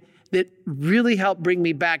did that really helped bring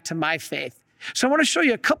me back to my faith. So I want to show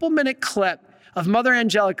you a couple-minute clip of Mother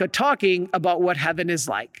Angelica talking about what heaven is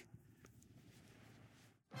like.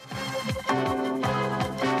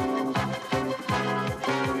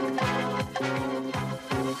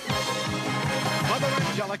 Mother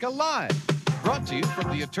Angelica Live, brought to you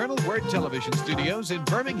from the Eternal Word Television Studios in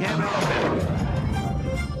Birmingham, Alabama.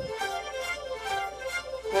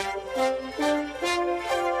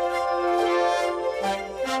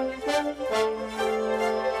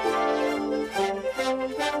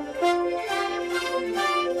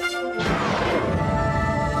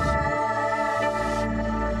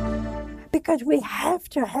 Because we have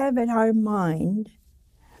to have in our mind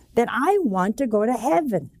that I want to go to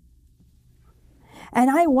heaven. And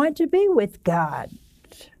I want to be with God.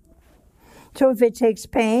 So if it takes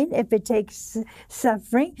pain, if it takes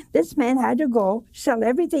suffering, this man had to go, sell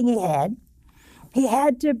everything he had. He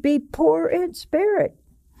had to be poor in spirit.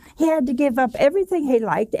 He had to give up everything he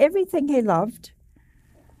liked, everything he loved,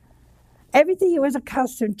 everything he was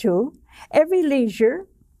accustomed to, every leisure,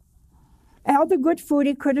 all the good food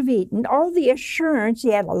he could have eaten, all the assurance. He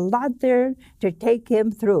had a lot there to take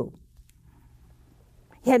him through.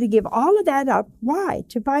 He had to give all of that up. Why?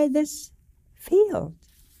 To buy this field.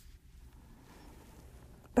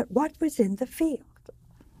 But what was in the field?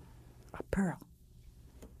 A pearl.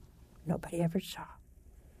 Nobody ever saw.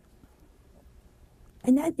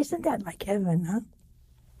 And isn't that like heaven, huh?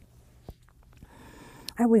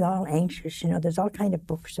 Are we all anxious? You know, there's all kind of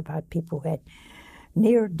books about people who had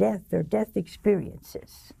near death or death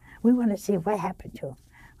experiences. We want to see what happened to them.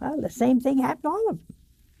 Well, the same thing happened to all of them.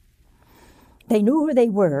 They knew who they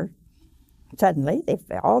were. Suddenly,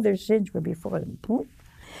 all their sins were before them. Boom.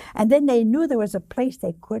 And then they knew there was a place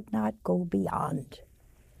they could not go beyond.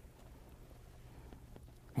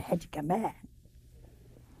 They had to come back.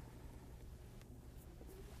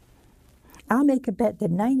 I'll make a bet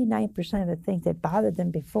that 99% of the things that bothered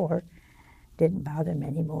them before didn't bother them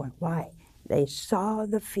anymore. Why? They saw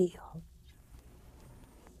the field,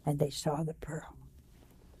 and they saw the pearl.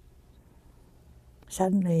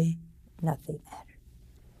 Suddenly, nothing mattered.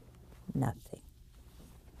 Nothing.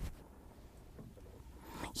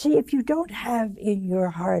 See, if you don't have in your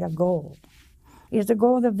heart a goal, is the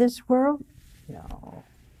goal of this world? No.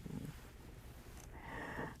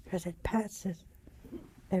 Because it passes.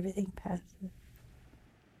 Everything passes.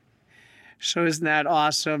 So isn't that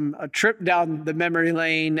awesome? A trip down the memory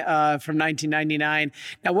lane from 1999.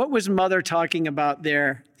 Now, what was Mother talking about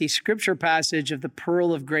there? The scripture passage of the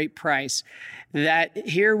pearl of great price. That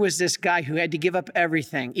here was this guy who had to give up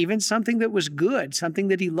everything, even something that was good, something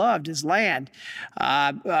that he loved, his land,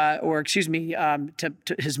 to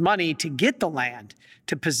his money to get the land,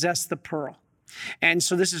 to possess the pearl. And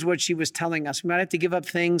so this is what she was telling us. We might have to give up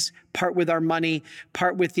things, part with our money,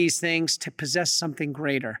 part with these things to possess something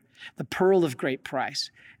greater. The pearl of great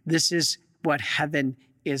price. This is what heaven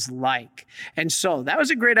is like. And so that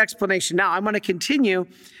was a great explanation. Now I'm going to continue.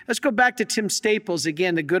 Let's go back to Tim Staples,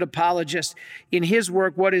 again, the good apologist, in his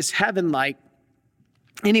work, What is Heaven Like?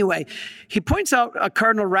 Anyway, he points out a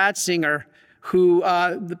Cardinal Ratzinger, who,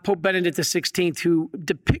 the Pope Benedict XVI, who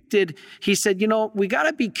depicted, he said, we got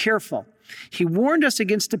to be careful. He warned us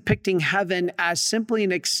against depicting heaven as simply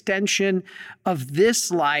an extension of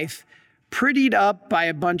this life, prettied up by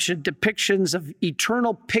a bunch of depictions of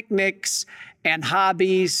eternal picnics and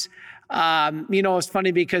hobbies. It's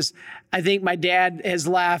funny because I think my dad has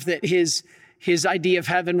laughed that his idea of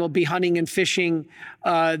heaven will be hunting and fishing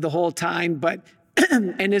the whole time. But,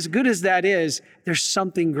 and as good as that is, there's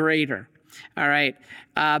something greater. All right.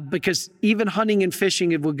 Because even hunting and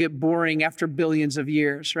fishing, it will get boring after billions of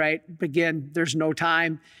years, right? Again, there's no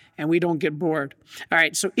time and we don't get bored. All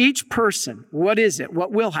right. So each person, what is it?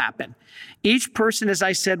 What will happen? Each person, as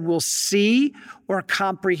I said, will see or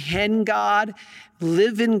comprehend God,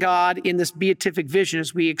 live in God in this beatific vision,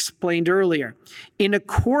 as we explained earlier, in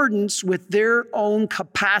accordance with their own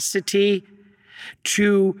capacity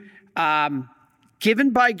to,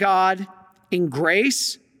 given by God in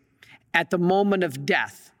grace, at the moment of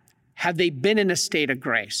death. Have they been in a state of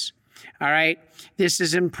grace? All right. This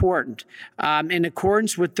is important. In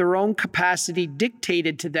accordance with their own capacity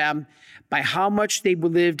dictated to them by how much they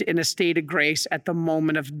lived in a state of grace at the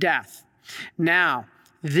moment of death. Now,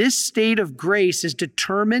 this state of grace is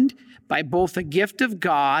determined by both a gift of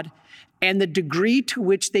God and the degree to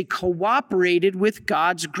which they cooperated with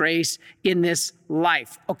God's grace in this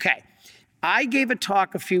life. Okay. I gave a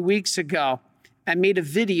talk a few weeks ago. I made a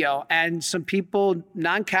video and some people,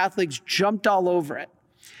 non-Catholics, jumped all over it.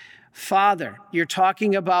 Father, you're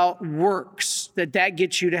talking about works, that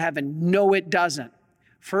gets you to heaven. No, it doesn't.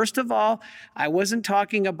 First of all, I wasn't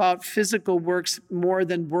talking about physical works more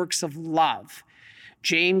than works of love.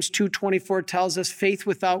 James 2:24 tells us faith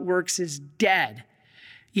without works is dead.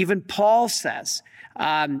 Even Paul says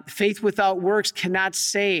faith without works cannot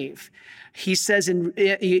save. He says in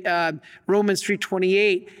Romans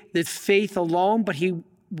 3:28 that faith alone, but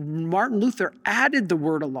Martin Luther added the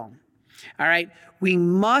word alone. All right. We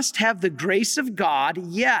must have the grace of God.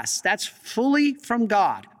 Yes, that's fully from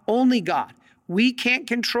God, only God. We can't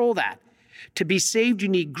control that. To be saved, you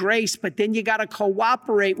need grace, but then you got to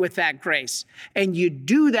cooperate with that grace. And you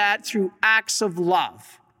do that through acts of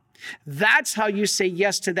love. That's how you say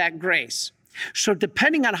yes to that grace. So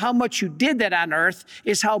depending on how much you did that on earth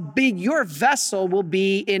is how big your vessel will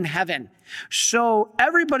be in heaven. So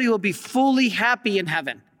everybody will be fully happy in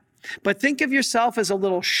heaven. But think of yourself as a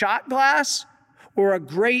little shot glass or a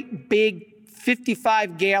great big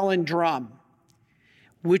 55-gallon drum.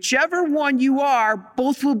 Whichever one you are,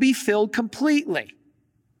 both will be filled completely.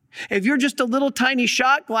 If you're just a little tiny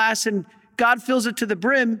shot glass and God fills it to the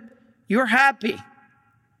brim, you're happy.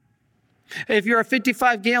 If you're a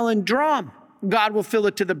 55-gallon drum, God will fill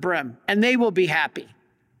it to the brim, and they will be happy.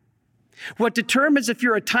 What determines if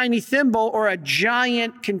you're a tiny thimble or a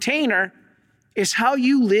giant container is how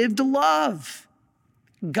you live to love.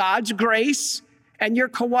 God's grace and your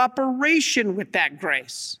cooperation with that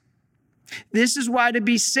grace. This is why to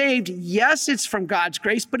be saved, yes, it's from God's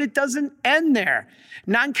grace, but it doesn't end there.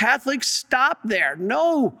 Non-Catholics stop there.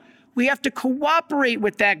 No, we have to cooperate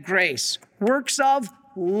with that grace. Works of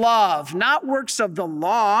love, not works of the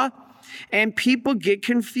law. And people get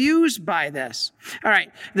confused by this. All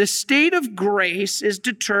right. The state of grace is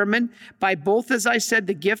determined by both, as I said,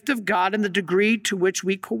 the gift of God and the degree to which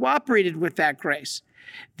we cooperated with that grace.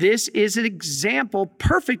 This is an example,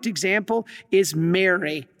 perfect example, is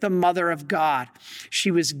Mary, the mother of God.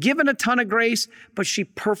 She was given a ton of grace, but she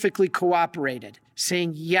perfectly cooperated,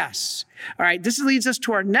 saying yes. All right. This leads us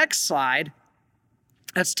to our next slide.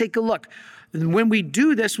 Let's take a look. When we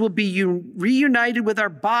do this, we'll be reunited with our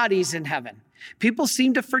bodies in heaven. People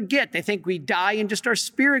seem to forget. They think we die and just our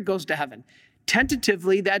spirit goes to heaven.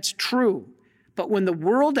 Tentatively, that's true. But when the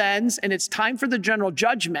world ends and it's time for the general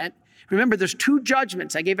judgment, remember there's two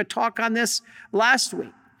judgments. I gave a talk on this last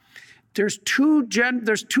week. There's two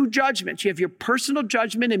judgments. You have your personal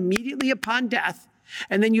judgment immediately upon death,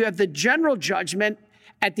 and then you have the general judgment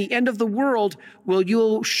At the end of the world, well,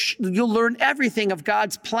 you'll learn everything of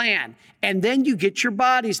God's plan, and then you get your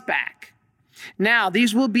bodies back. Now,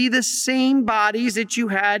 these will be the same bodies that you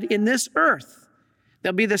had in this earth.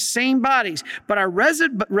 They'll be the same bodies, but our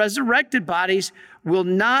resurrected bodies will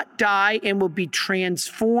not die and will be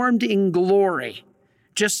transformed in glory,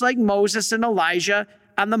 just like Moses and Elijah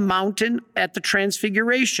on the mountain at the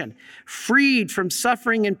Transfiguration, freed from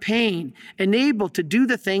suffering and pain, enabled to do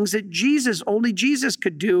the things that only Jesus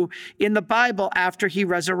could do in the Bible after he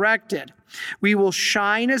resurrected. We will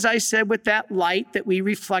shine, as I said, with that light that we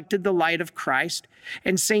reflected the light of Christ.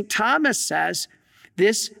 And St. Thomas says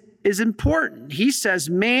this is important. He says,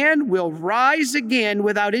 man will rise again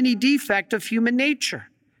without any defect of human nature.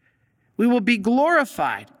 We will be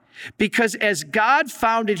glorified. Because as God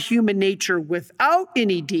founded human nature without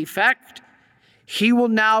any defect, he will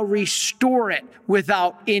now restore it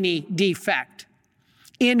without any defect.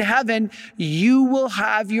 In heaven, you will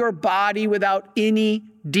have your body without any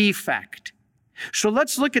defect. So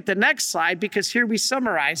let's look at the next slide, because here we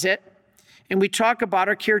summarize it and we talk about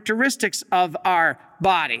our characteristics of our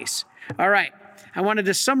bodies. All right, I wanted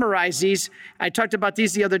to summarize these. I talked about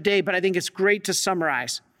these the other day, but I think it's great to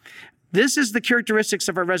summarize. This is the characteristics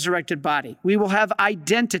of our resurrected body. We will have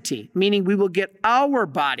identity, meaning we will get our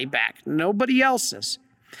body back, nobody else's.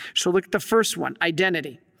 So look at the first one,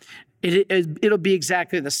 identity. It'll be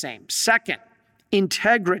exactly the same. Second,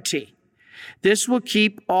 integrity. This will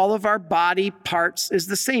keep all of our body parts is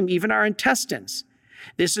the same, even our intestines.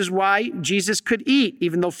 This is why Jesus could eat,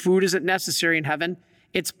 even though food isn't necessary in heaven.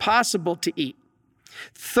 It's possible to eat.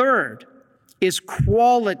 Third is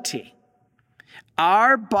quality.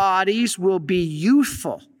 Our bodies will be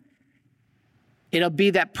youthful. It'll be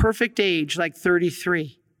that perfect age, like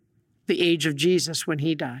 33, the age of Jesus when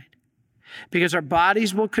he died. Because our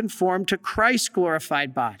bodies will conform to Christ's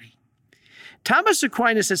glorified body. Thomas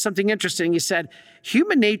Aquinas said something interesting. He said,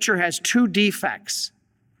 human nature has two defects,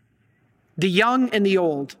 the young and the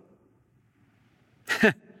old.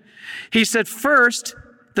 He said,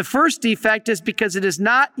 the first defect is because it has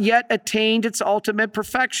not yet attained its ultimate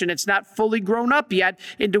perfection. It's not fully grown up yet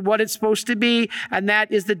into what it's supposed to be, and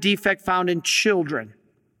that is the defect found in children.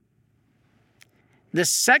 The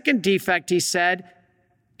second defect, he said,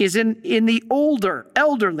 is in the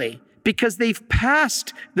elderly, because they've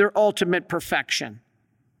passed their ultimate perfection.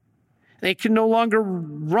 They can no longer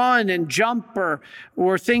run and jump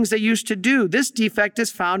or things they used to do. This defect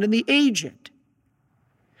is found in the aged.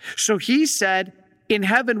 So he said, in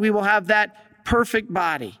heaven, we will have that perfect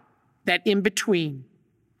body, that in between.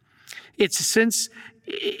 It's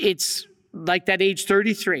like that age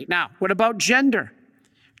 33. Now, what about gender?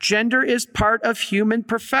 Gender is part of human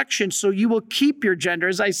perfection, so you will keep your gender.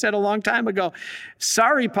 As I said a long time ago,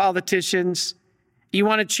 sorry, politicians, you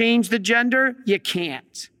want to change the gender? You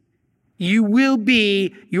can't. You will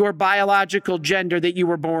be your biological gender that you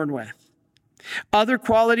were born with. Other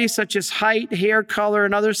qualities such as height, hair color,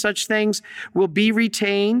 and other such things will be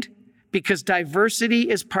retained because diversity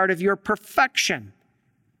is part of your perfection.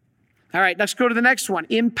 All right, let's go to the next one,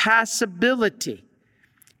 impassibility.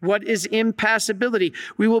 What is impassibility?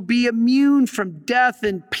 We will be immune from death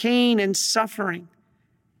and pain and suffering.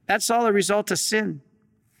 That's all a result of sin.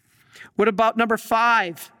 What about number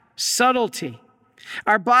 5, subtlety?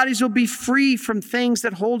 Our bodies will be free from things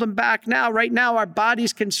that hold them back now. Right now, our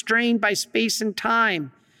body's constrained by space and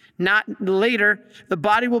time. Not later, the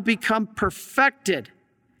body will become perfected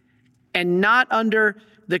and not under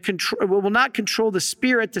the control, will not control the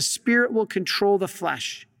spirit. The spirit will control the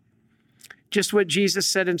flesh. Just what Jesus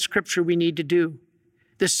said in Scripture we need to do.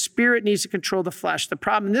 The spirit needs to control the flesh. The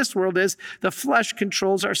problem in this world is the flesh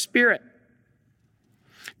controls our spirit.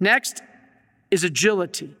 Next is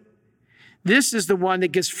agility. This is the one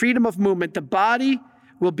that gives freedom of movement. The body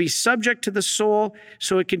will be subject to the soul,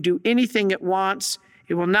 so it can do anything it wants.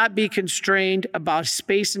 It will not be constrained about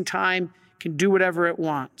space and time. It can do whatever it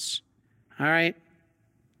wants. All right?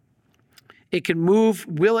 It can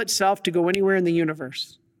will itself to go anywhere in the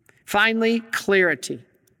universe. Finally, clarity.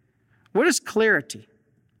 What is clarity?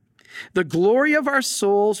 The glory of our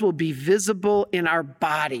souls will be visible in our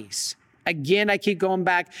bodies. Again, I keep going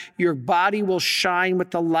back. Your body will shine with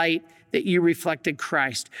the light that you reflected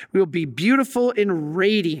Christ. We will be beautiful and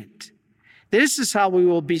radiant. This is how we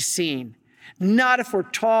will be seen. Not if we're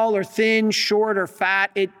tall or thin, short or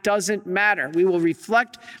fat. It doesn't matter. We will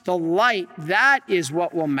reflect the light. That is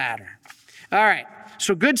what will matter. All right.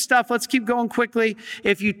 So good stuff. Let's keep going quickly.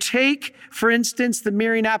 If you take, for instance, the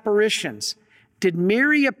Marian apparitions, did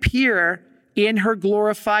Mary appear in her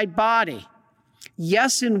glorified body?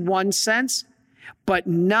 Yes, in one sense. but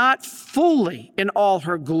not fully in all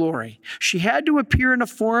her glory. She had to appear in a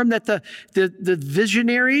form that the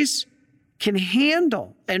visionaries can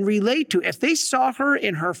handle and relate to. If they saw her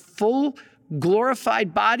in her full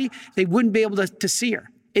glorified body, they wouldn't be able to see her.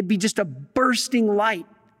 It'd be just a bursting light.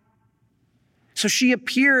 So she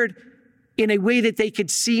appeared in a way that they could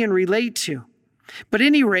see and relate to. But at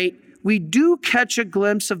any rate, we do catch a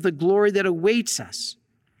glimpse of the glory that awaits us.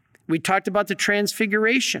 We talked about the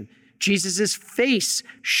transfiguration. Jesus' face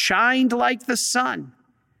shined like the sun.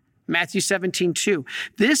 Matthew 17:2.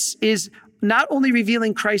 This is not only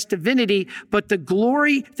revealing Christ's divinity, but the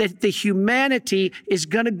glory that the humanity is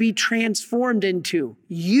going to be transformed into.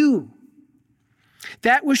 You.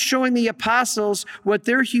 That was showing the apostles what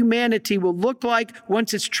their humanity will look like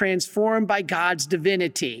once it's transformed by God's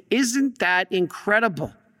divinity. Isn't that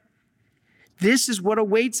incredible? This is what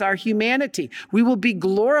awaits our humanity. We will be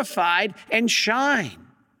glorified and shine.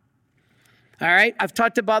 All right, I've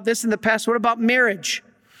talked about this in the past. What about marriage?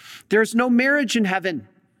 There's no marriage in heaven.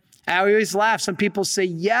 I always laugh. Some people say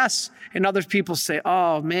yes, and other people say,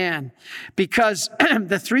 oh man, because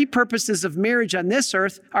the three purposes of marriage on this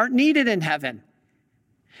earth aren't needed in heaven.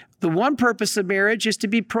 The one purpose of marriage is to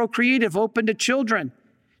be procreative, open to children,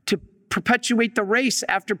 to perpetuate the race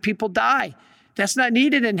after people die. That's not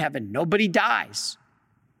needed in heaven. Nobody dies.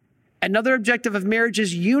 Another objective of marriage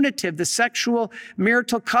is unitive, the sexual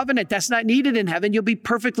marital covenant. That's not needed in heaven. You'll be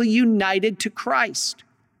perfectly united to Christ.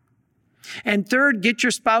 And third, get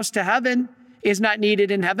your spouse to heaven is not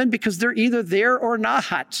needed in heaven because they're either there or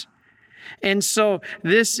not. And so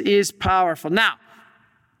this is powerful. Now,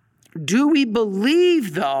 do we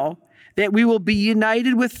believe, though, that we will be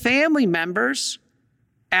united with family members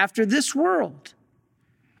after this world?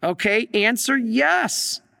 Okay, answer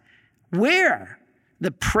yes. Where?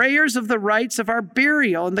 The prayers of the rites of our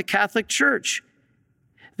burial in the Catholic Church.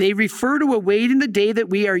 They refer to awaiting the day that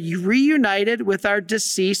we are reunited with our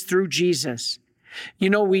deceased through Jesus. You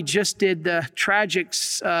know, we just did the tragic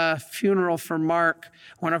funeral for Mark,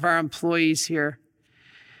 one of our employees here,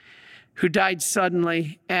 who died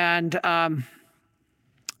suddenly. And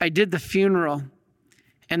I did the funeral,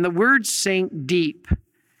 and the words sank deep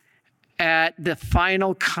at the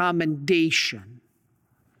final commendation.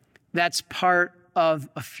 That's part of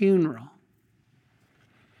a funeral.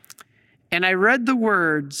 And I read the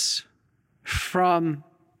words from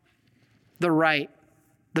the rite,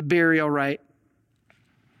 the burial rite,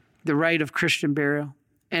 the rite of Christian burial.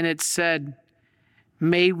 And it said,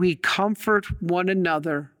 may we comfort one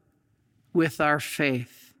another with our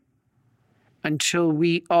faith until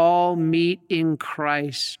we all meet in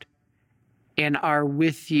Christ and are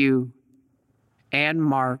with you and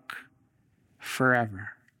Mark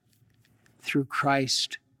forever. Through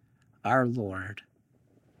Christ our Lord.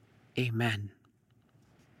 Amen.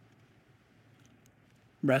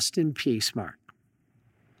 Rest in peace, Mark.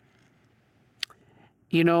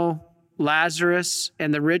 You know, Lazarus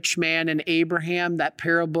and the rich man and Abraham, that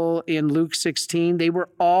parable in Luke 16, they were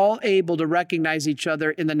all able to recognize each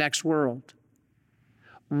other in the next world.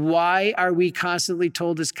 Why are we constantly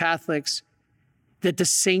told as Catholics that the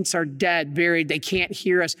saints are dead, buried, they can't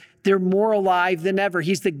hear us? They're more alive than ever.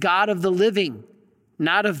 He's the God of the living,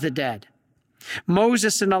 not of the dead.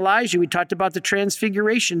 Moses and Elijah, we talked about the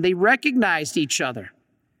transfiguration. They recognized each other.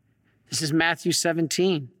 This is Matthew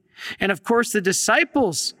 17. And of course, the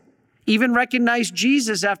disciples even recognized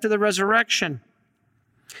Jesus after the resurrection.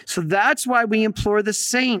 So that's why we implore the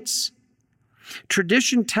saints.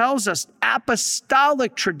 Tradition tells us,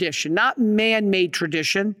 apostolic tradition, not man-made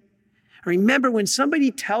tradition. Remember, when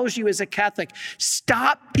somebody tells you as a Catholic,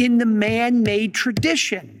 stop in the man-made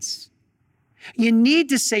traditions, you need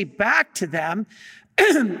to say back to them,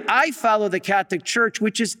 I follow the Catholic Church,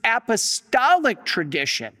 which is apostolic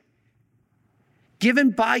tradition,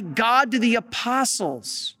 given by God to the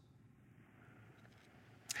apostles.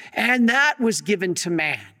 And that was given to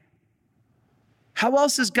man. How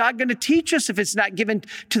else is God going to teach us if it's not given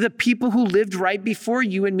to the people who lived right before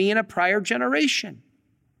you and me in a prior generation?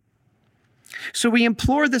 So we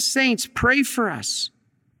implore the saints, pray for us.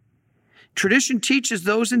 Tradition teaches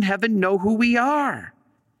those in heaven know who we are.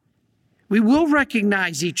 We will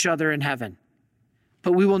recognize each other in heaven,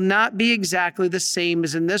 but we will not be exactly the same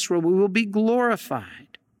as in this world. We will be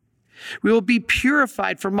glorified. We will be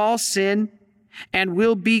purified from all sin and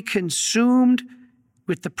will be consumed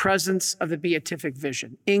with the presence of the beatific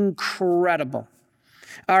vision. Incredible.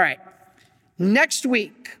 All right. Next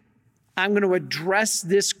week, I'm going to address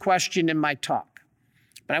this question in my talk,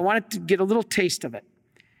 but I wanted to get a little taste of it.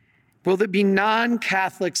 Will there be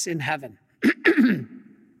non-Catholics in heaven?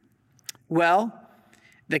 Well,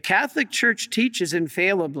 the Catholic Church teaches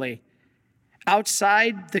infallibly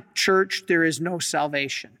Outside the church, there is no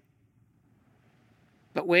salvation.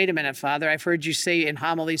 But wait a minute, Father, I've heard you say in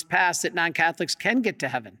homilies past that non-Catholics can get to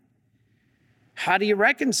heaven. How do you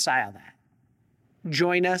reconcile that?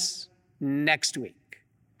 Join us next week.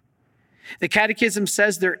 The Catechism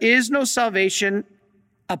says there is no salvation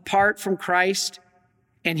apart from Christ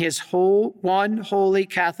and his one holy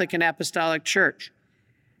Catholic and Apostolic Church.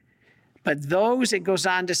 But those, it goes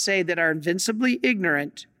on to say, that are invincibly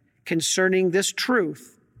ignorant concerning this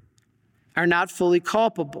truth are not fully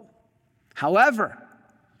culpable. However,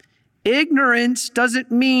 ignorance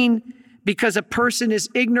doesn't mean because a person is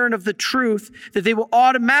ignorant of the truth that they will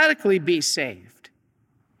automatically be saved.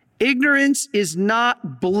 Ignorance is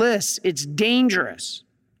not bliss, it's dangerous.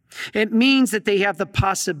 It means that they have the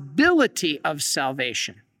possibility of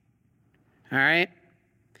salvation. All right?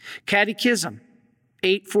 Catechism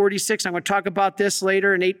 846, I'm going to talk about this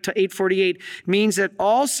later in 848, means that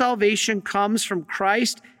all salvation comes from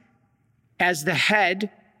Christ as the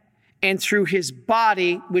head and through his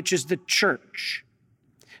body, which is the church.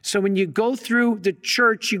 So when you go through the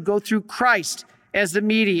church, you go through Christ as the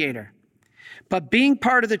mediator. But being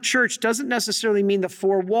part of the church doesn't necessarily mean the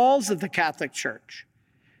four walls of the Catholic Church.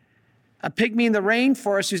 A pygmy in the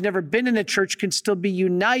rainforest who's never been in a church can still be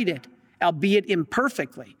united, albeit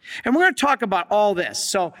imperfectly. And we're going to talk about all this.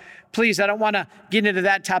 So please, I don't want to get into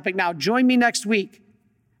that topic now. Join me next week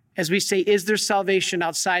as we say, is there salvation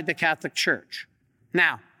outside the Catholic Church?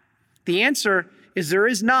 Now, the answer is there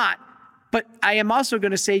is not, but I am also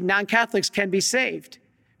going to say non-Catholics can be saved.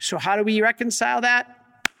 So how do we reconcile that?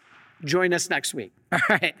 Join us next week. All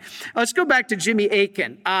right, let's go back to Jimmy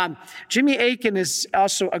Akin. Jimmy Akin is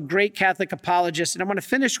also a great Catholic apologist, and I want to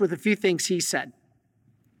finish with a few things he said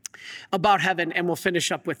about heaven, and we'll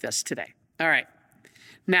finish up with this today. All right.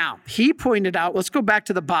 Now, he pointed out, let's go back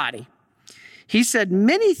to the body. He said,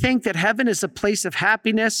 many think that heaven is a place of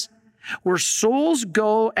happiness where souls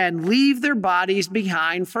go and leave their bodies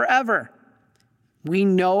behind forever. We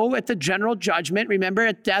know at the general judgment, remember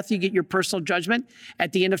at death you get your personal judgment.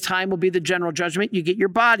 At the end of time will be the general judgment. You get your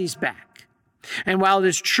bodies back. And while it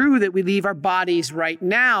is true that we leave our bodies right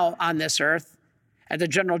now on this earth, at the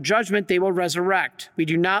general judgment they will resurrect. We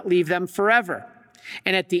do not leave them forever.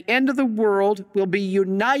 And at the end of the world, we'll be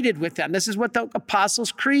united with them. This is what the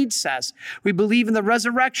Apostles' Creed says. We believe in the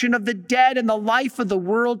resurrection of the dead and the life of the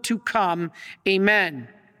world to come. Amen.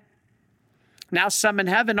 Now some in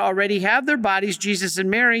heaven already have their bodies, Jesus and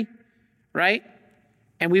Mary, right?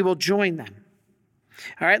 And we will join them.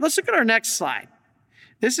 All right, let's look at our next slide.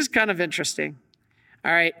 This is kind of interesting.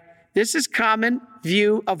 All right, this is common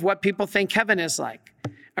view of what people think heaven is like.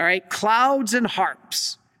 All right, clouds and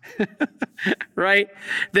harps, right?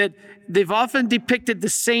 That they've often depicted the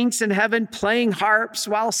saints in heaven playing harps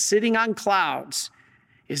while sitting on clouds.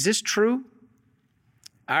 Is this true?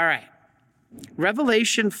 All right,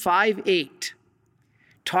 Revelation 5:8.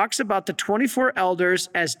 talks about the 24 elders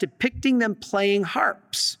as depicting them playing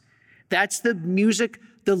harps. That's the music,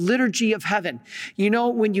 the liturgy of heaven. You know,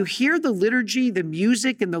 when you hear the liturgy, the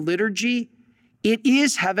music and the liturgy, it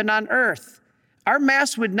is heaven on earth. Our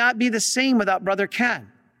Mass would not be the same without Brother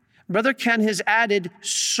Ken. Brother Ken has added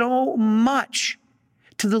so much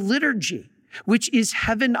to the liturgy, which is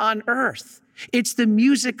heaven on earth. It's the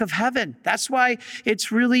music of heaven. That's why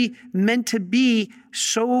it's really meant to be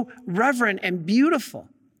so reverent and beautiful.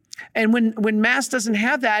 And when Mass doesn't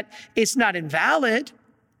have that, it's not invalid.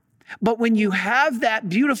 But when you have that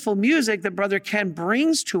beautiful music that Brother Ken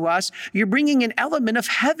brings to us, you're bringing an element of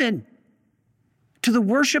heaven to the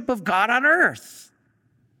worship of God on earth.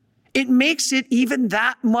 It makes it even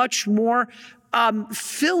that much more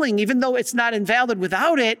filling, even though it's not invalid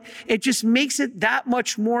without it. It just makes it that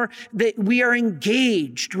much more that we are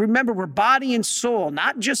engaged. Remember, we're body and soul,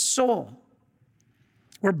 not just soul.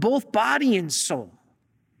 We're both body and soul.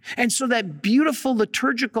 And so that beautiful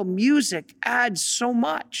liturgical music adds so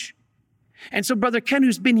much. And so Brother Ken,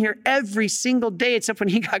 who's been here every single day, except when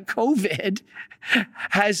he got COVID,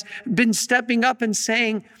 has been stepping up and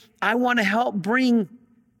saying, I want to help bring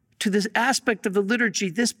to this aspect of the liturgy,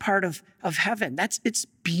 this part of heaven. It's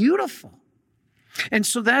beautiful. And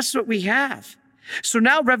so that's what we have. So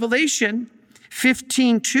now Revelation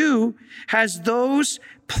 15:2 has those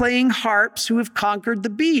playing harps who have conquered the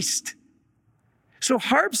beast. So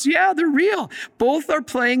harps, yeah, they're real. Both are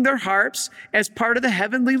playing their harps as part of the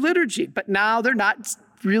heavenly liturgy, but now they're not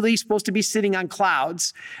really supposed to be sitting on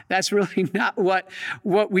clouds. That's really not what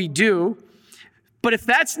we do. But if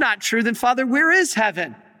that's not true, then Father, where is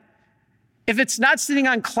heaven? If it's not sitting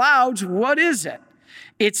on clouds, what is it?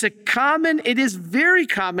 It is very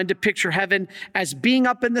common to picture heaven as being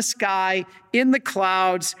up in the sky, in the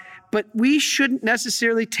clouds, but we shouldn't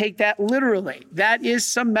necessarily take that literally. That is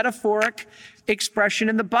some metaphoric expression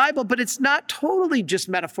in the Bible, but it's not totally just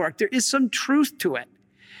metaphoric. There is some truth to it.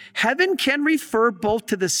 Heaven can refer both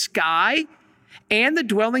to the sky and the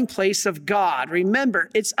dwelling place of God. Remember,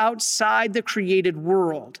 it's outside the created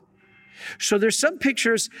world. So there's some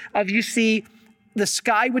pictures of, you see the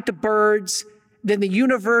sky with the birds, then the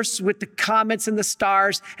universe with the comets and the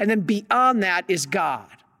stars, and then beyond that is God,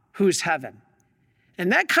 who's heaven.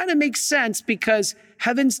 And that kind of makes sense because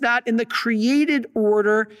heaven's not in the created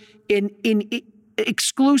order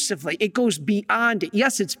exclusively. It goes beyond it.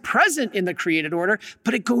 Yes, it's present in the created order,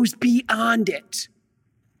 but it goes beyond it.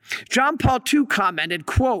 John Paul II commented,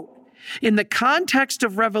 quote, "In the context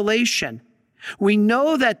of Revelation, we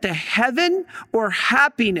know that the heaven or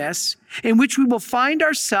happiness in which we will find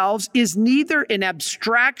ourselves is neither an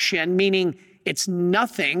abstraction, meaning it's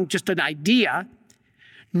nothing, just an idea,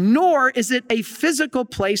 nor is it a physical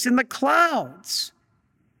place in the clouds.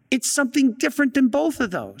 It's something different than both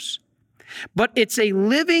of those. But it's a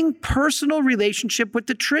living, personal relationship with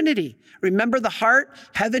the Trinity. Remember the heart?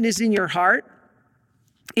 Heaven is in your heart.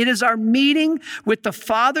 It is our meeting with the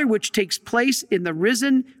Father, which takes place in the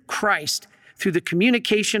risen Christ through the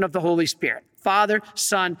communication of the Holy Spirit. Father,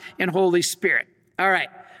 Son, and Holy Spirit. All right,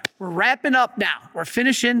 we're wrapping up now. We're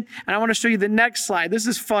finishing, and I want to show you the next slide. This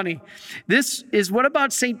is funny. This is, what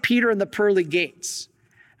about St. Peter and the pearly gates?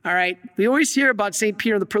 All right, we always hear about St.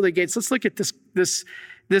 Peter and the pearly gates. Let's look at this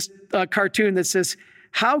cartoon that says,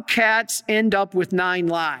 how cats end up with 9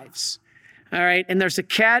 lives. All right, and there's a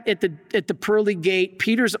cat at the pearly gate.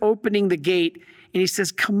 Peter's opening the gate, and he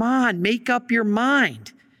says, come on, make up your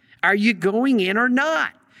mind. Are you going in or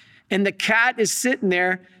not? And the cat is sitting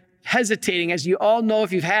there hesitating. As you all know,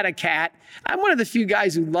 if you've had a cat, I'm one of the few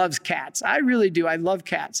guys who loves cats. I really do. I love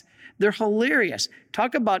cats. They're hilarious.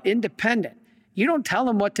 Talk about independent. You don't tell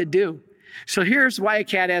them what to do. So here's why a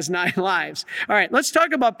cat has 9 lives. All right, let's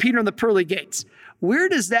talk about Peter and the pearly gates. Where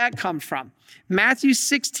does that come from? Matthew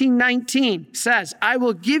 16:19 says, I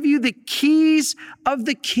will give you the keys of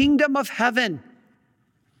the kingdom of heaven.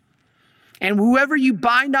 And whoever you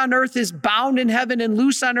bind on earth is bound in heaven, and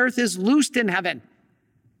loose on earth is loosed in heaven.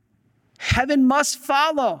 Heaven must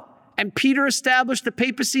follow. And Peter established the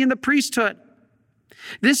papacy and the priesthood.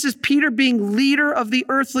 This is Peter being leader of the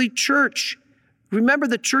earthly church. Remember,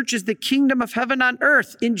 the church is the kingdom of heaven on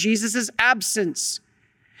earth in Jesus' absence.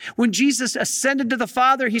 When Jesus ascended to the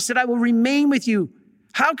Father, he said, I will remain with you.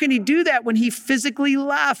 How can he do that when he physically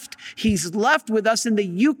left? He's left with us in the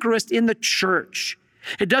Eucharist in the church.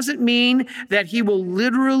 It doesn't mean that he will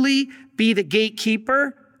literally be the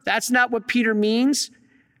gatekeeper. That's not what Peter means.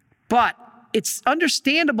 But it's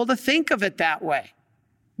understandable to think of it that way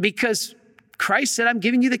because Christ said, I'm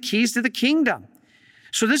giving you the keys to the kingdom.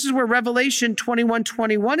 So this is where Revelation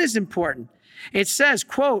 21:21 is important. It says,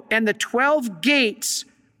 quote, and the 12 gates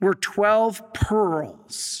were 12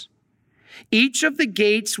 pearls. Each of the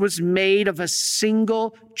gates was made of a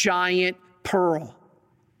single giant pearl.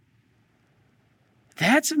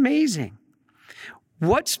 That's amazing.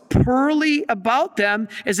 What's pearly about them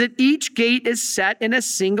is that each gate is set in a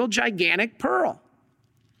single gigantic pearl.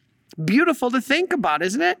 Beautiful to think about,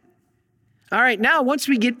 isn't it? All right, now once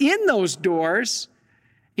we get in those doors,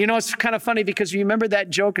 you know, it's kind of funny because you remember that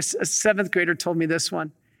joke, a 7th grader told me this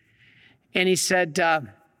one. And he said,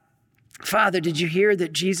 Father, did you hear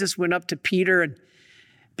that Jesus went up to Peter and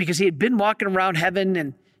because he had been walking around heaven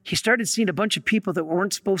and he started seeing a bunch of people that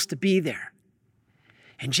weren't supposed to be there.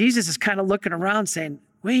 And Jesus is kind of looking around saying,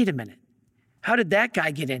 wait a minute, how did that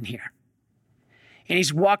guy get in here? And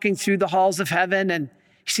he's walking through the halls of heaven and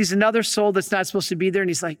he sees another soul that's not supposed to be there. And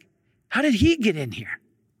he's like, how did he get in here?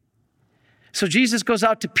 So Jesus goes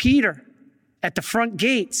out to Peter at the front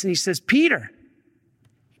gates and he says, Peter,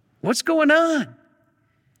 what's going on?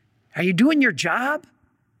 Are you doing your job?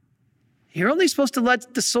 You're only supposed to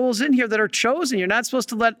let the souls in here that are chosen. You're not supposed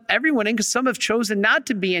to let everyone in because some have chosen not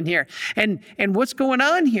to be in here. And what's going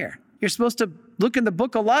on here? You're supposed to look in the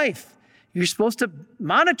book of life. You're supposed to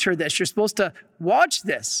monitor this. You're supposed to watch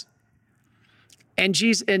this. And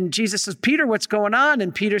Jesus says, Peter, what's going on?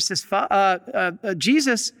 And Peter says,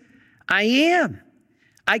 Jesus, I am.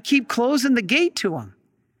 I keep closing the gate to him.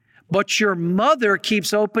 But your mother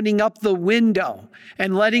keeps opening up the window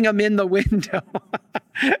and letting them in the window.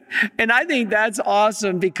 And I think that's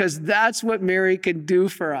awesome because that's what Mary can do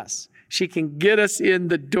for us. She can get us in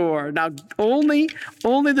the door. Now, only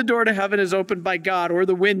the door to heaven is opened by God or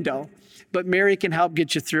the window, but Mary can help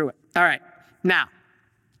get you through it. All right. Now,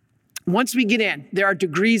 once we get in, there are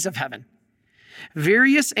degrees of heaven.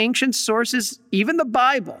 Various ancient sources, even the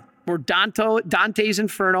Bible, or Dante's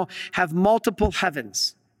Inferno, have multiple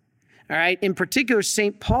heavens. All right. In particular,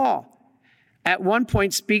 St. Paul at one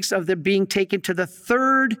point speaks of them being taken to the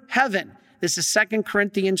third heaven. This is 2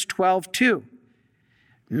 Corinthians 12:2.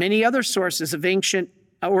 Many other sources of ancient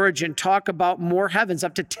origin talk about more heavens,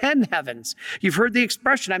 up to 10 heavens. You've heard the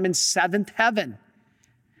expression, I'm in seventh heaven.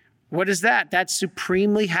 What is that? That's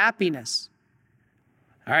supremely happiness.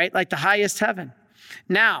 All right, like the highest heaven.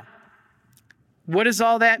 Now, what does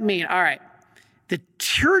all that mean? All right, the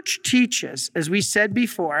church teaches, as we said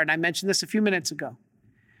before, and I mentioned this a few minutes ago,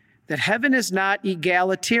 that heaven is not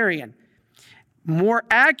egalitarian. More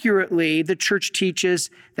accurately, the church teaches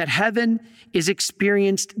that heaven is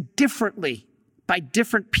experienced differently by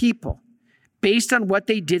different people based on what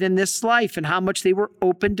they did in this life and how much they were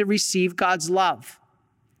open to receive God's love.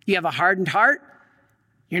 You have a hardened heart,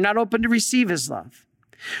 you're not open to receive his love.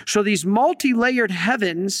 So these multi-layered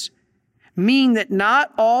heavens mean that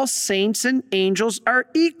not all saints and angels are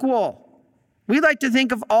equal. We like to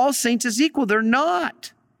think of all saints as equal. They're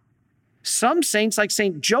not. Some saints, like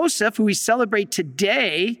St. Joseph, who we celebrate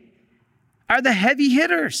today, are the heavy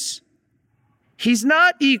hitters. He's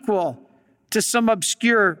not equal to some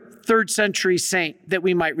obscure 3rd century saint that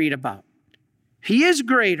we might read about. He is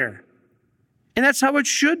greater, and that's how it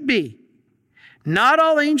should be. Not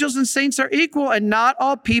all angels and saints are equal, and not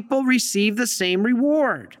all people receive the same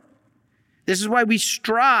reward. This is why we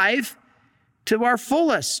strive to our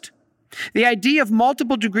fullest. The idea of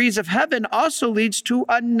multiple degrees of heaven also leads to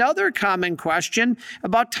another common question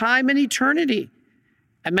about time and eternity.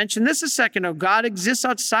 I mentioned this a second ago. God exists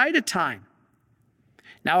outside of time.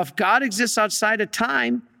 Now, if God exists outside of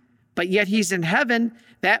time, but yet he's in heaven,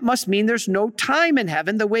 that must mean there's no time in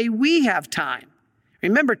heaven the way we have time.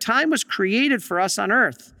 Remember, time was created for us on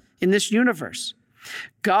earth in this universe.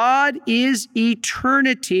 God is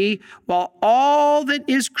eternity, while all that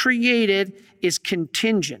is created is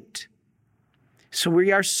contingent. So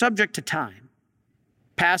we are subject to time,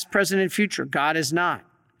 past, present, and future. God is not.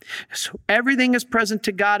 So everything is present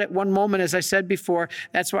to God at one moment, as I said before.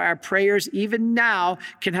 That's why our prayers, even now,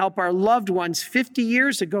 can help our loved ones 50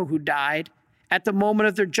 years ago who died at the moment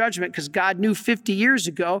of their judgment, because God knew 50 years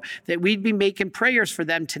ago that we'd be making prayers for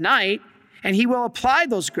them tonight, and he will apply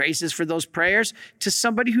those graces for those prayers to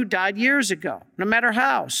somebody who died years ago, no matter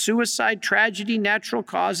how. Suicide, tragedy, natural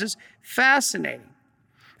causes, fascinating.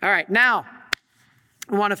 All right, now,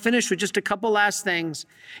 I want to finish with just a couple last things.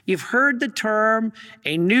 You've heard the term,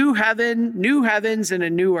 a new heaven, new heavens, and a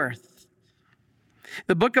new earth.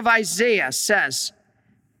 The book of Isaiah says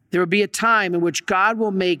there will be a time in which God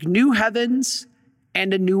will make new heavens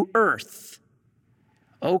and a new earth.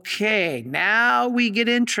 Okay, now we get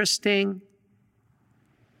interesting.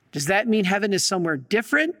 Does that mean heaven is somewhere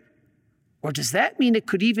different? Or does that mean it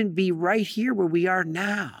could even be right here where we are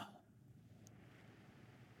now?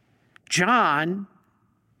 John,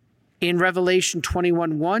 in Revelation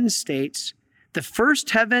 21:1 states, the first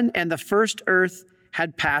heaven and the first earth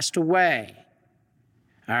had passed away.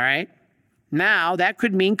 All right? Now, that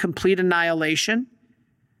could mean complete annihilation,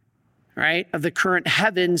 right, of the current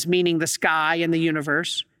heavens, meaning the sky and the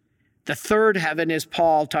universe. The third heaven is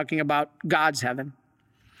Paul talking about God's heaven,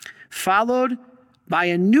 followed by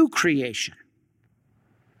a new creation.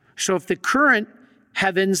 So if the current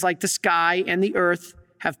heavens, like the sky and the earth,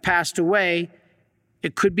 have passed away,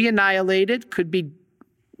 it could be annihilated,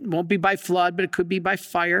 won't be by flood, but it could be by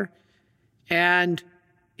fire, and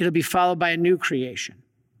it'll be followed by a new creation.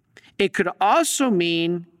 It could also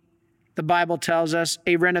mean, the Bible tells us,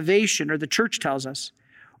 a renovation, or the church tells us,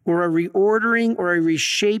 or a reordering or a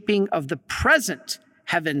reshaping of the present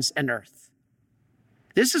heavens and earth.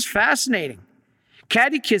 This is fascinating.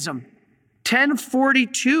 Catechism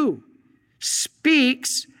 1042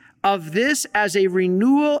 speaks of this as a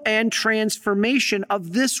renewal and transformation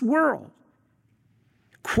of this world.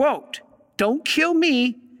 Quote, don't kill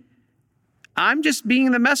me. I'm just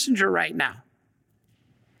being the messenger right now.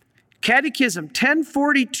 Catechism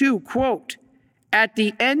 1042, quote, at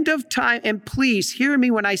the end of time, and please hear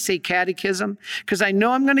me when I say catechism, because I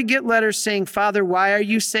know I'm going to get letters saying, Father, why are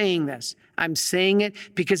you saying this? I'm saying it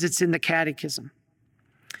because it's in the catechism.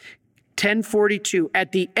 1042,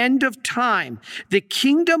 at the end of time, the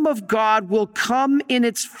kingdom of God will come in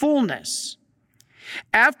its fullness.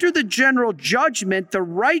 After the general judgment, the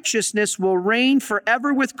righteousness will reign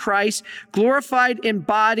forever with Christ, glorified in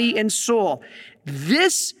body and soul.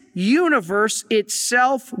 This universe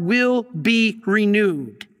itself will be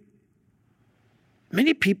renewed.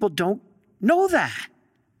 Many people don't know that.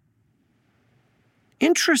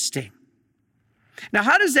 Interesting. Now,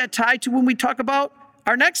 how does that tie to when we talk about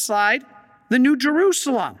our next slide, the New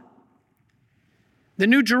Jerusalem? The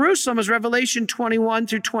New Jerusalem is Revelation 21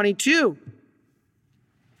 through 22.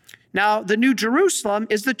 Now, the New Jerusalem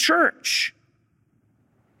is the church.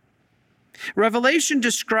 Revelation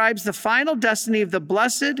describes the final destiny of the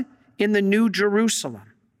blessed in the New Jerusalem.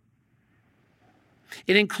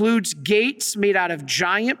 It includes gates made out of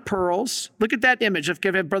giant pearls. Look at that image. Let's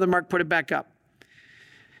give Brother Mark put it back up.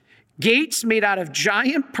 Gates made out of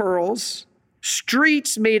giant pearls,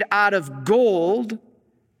 streets made out of gold,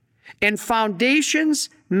 and foundations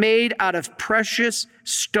made out of precious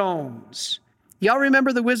stones. Y'all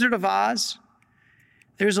remember The Wizard of Oz?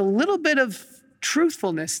 There's a little bit of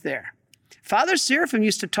truthfulness there. Father Seraphim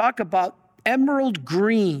used to talk about emerald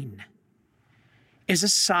green as a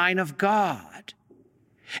sign of God.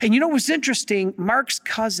 And you know what's interesting? Mark's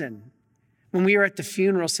cousin, when we were at the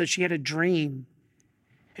funeral, said she had a dream,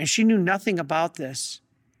 and she knew nothing about this,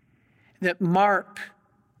 that Mark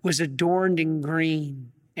was adorned in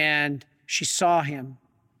green, and she saw him,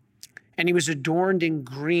 and he was adorned in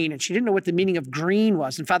green, and she didn't know what the meaning of green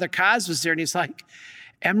was. And Father Kaz was there, and he's like,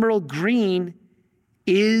 emerald green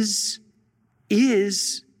is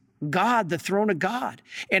God, the throne of God.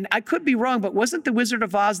 And I could be wrong, but wasn't the Wizard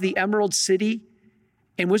of Oz the Emerald City?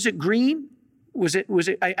 And was it green? Was it?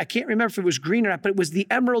 I can't remember if it was green or not, but it was the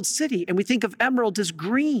Emerald City. And we think of emerald as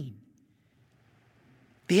green.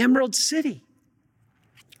 The Emerald City.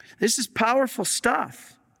 This is powerful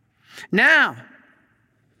stuff. Now,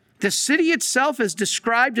 the city itself is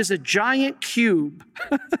described as a giant cube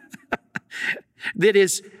that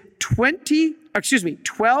is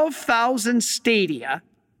 12,000 stadia,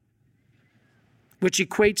 which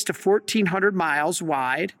equates to 1,400 miles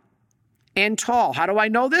wide and tall. How do I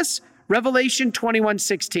know this? Revelation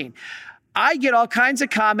 21:16. I get all kinds of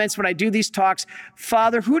comments when I do these talks.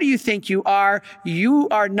 Father, who do you think you are? You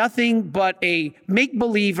are nothing but a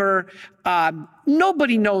make-believer.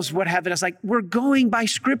 Nobody knows what heaven is like. We're going by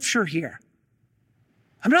Scripture here.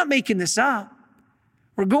 I'm not making this up.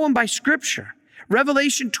 We're going by Scripture.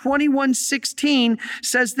 Revelation 21:16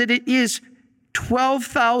 says that it is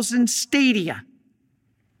 12,000 stadia.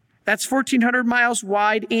 That's 1,400 miles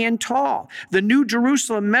wide and tall. The New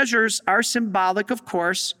Jerusalem measures are symbolic, of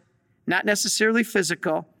course, not necessarily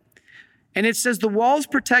physical. And it says the walls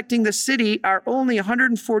protecting the city are only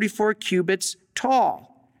 144 cubits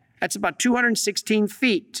tall. That's about 216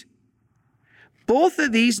 feet. Both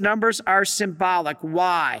of these numbers are symbolic.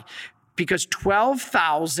 Why? Because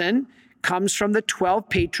 12,000 comes from the 12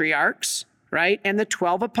 patriarchs, right? And the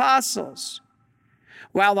 12 apostles.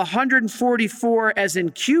 While the 144 as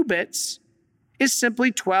in cubits is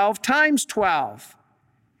simply 12 times 12.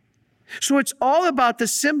 So it's all about the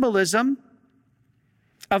symbolism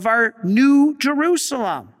of our New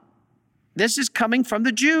Jerusalem. This is coming from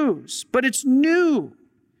the Jews, but it's new.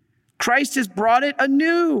 Christ has brought it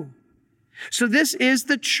anew. So this is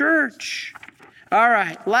the church. All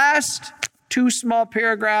right, last two small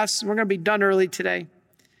paragraphs. We're going to be done early today.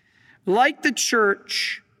 Like the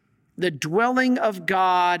church, the dwelling of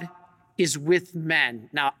God is with men.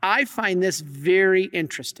 Now, I find this very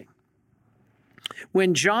interesting.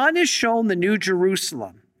 When John is shown the New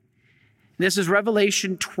Jerusalem, this is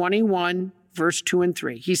Revelation 21, verse 2 and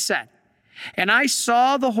 3. He said, "And I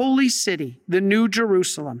saw the holy city, the New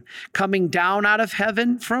Jerusalem, coming down out of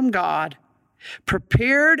heaven from God,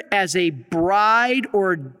 prepared as a bride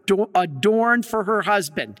or adorned for her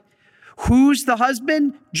husband." Who's the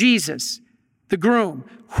husband? Jesus. The groom.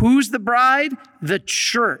 Who's the bride? The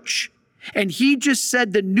church. And he just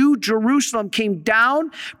said the New Jerusalem came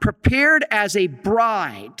down prepared as a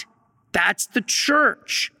bride. That's the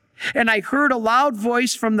church. And I heard a loud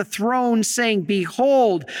voice from the throne saying,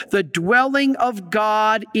 "Behold, the dwelling of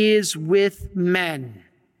God is with men."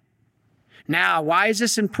 Now, why is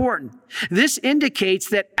this important? This indicates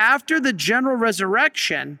that after the general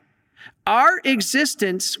resurrection, our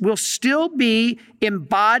existence will still be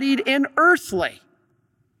embodied and earthly.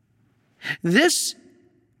 This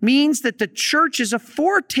means that the church is a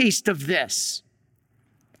foretaste of this.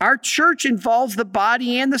 Our church involves the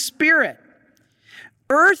body and the spirit.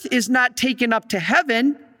 Earth is not taken up to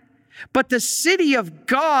heaven, but the city of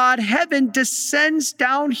God, heaven, descends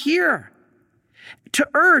down here to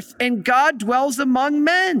earth, and God dwells among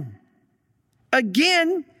men.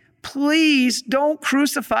 Again, please don't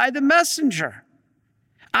crucify the messenger.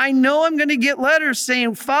 I know I'm going to get letters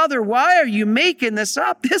saying, "Father, why are you making this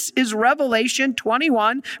up?" This is Revelation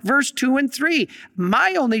 21, verse 2 and 3.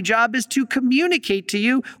 My only job is to communicate to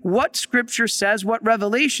you what Scripture says, what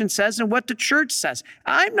Revelation says, and what the church says.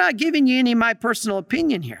 I'm not giving you any of my personal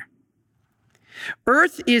opinion here.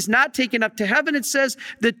 Earth is not taken up to heaven. It says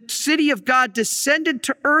the city of God descended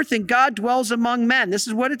to earth and God dwells among men. This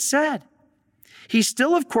is what it said. He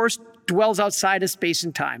still, of course, dwells outside of space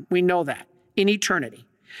and time. We know that in eternity.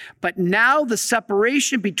 But now the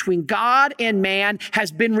separation between God and man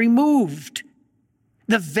has been removed.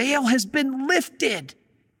 The veil has been lifted.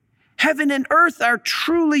 Heaven and earth are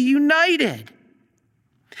truly united.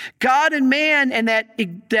 God and man and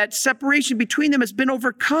that separation between them has been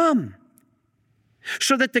overcome,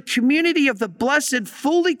 so that the community of the blessed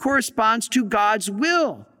fully corresponds to God's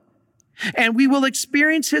will. And we will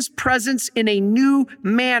experience his presence in a new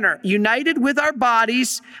manner, united with our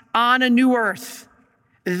bodies on a new earth.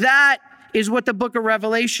 That is what the book of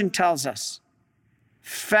Revelation tells us.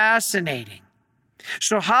 Fascinating.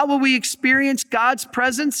 So how will we experience God's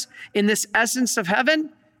presence in this essence of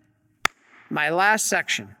heaven? My last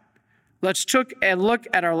section. Let's take a look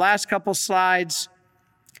at our last couple slides.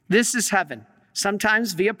 This is heaven,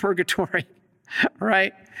 sometimes via purgatory,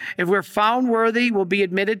 right? If we're found worthy, we'll be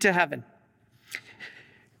admitted to heaven.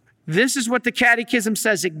 This is what the Catechism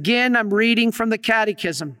says. Again, I'm reading from the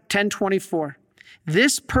Catechism, 1024.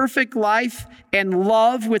 This perfect life and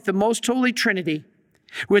love with the most holy Trinity,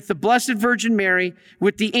 with the Blessed Virgin Mary,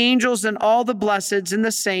 with the angels and all the blesseds and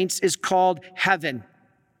the saints is called heaven.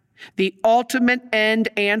 The ultimate end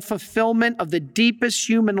and fulfillment of the deepest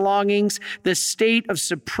human longings, the state of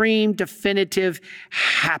supreme, definitive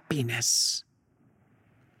happiness.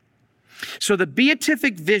 So the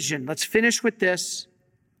beatific vision, let's finish with this.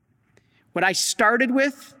 What I started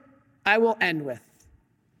with, I will end with.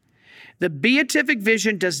 The beatific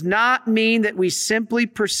vision does not mean that we simply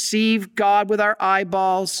perceive God with our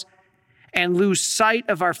eyeballs and lose sight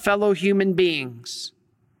of our fellow human beings.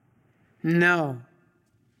 No.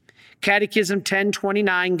 Catechism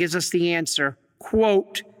 1029 gives us the answer.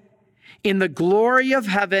 Quote, in the glory of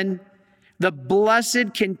heaven, the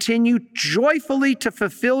blessed continue joyfully to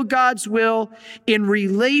fulfill God's will in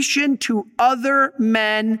relation to other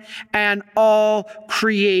men and all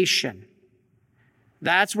creation.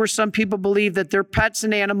 That's where some people believe that their pets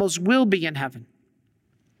and animals will be in heaven.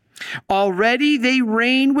 Already they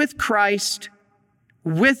reign with Christ.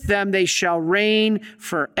 With them they shall reign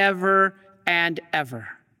forever and ever.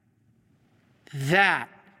 That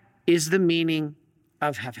is the meaning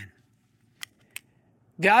of heaven.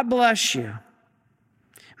 God bless you.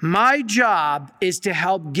 My job is to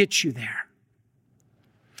help get you there.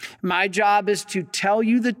 My job is to tell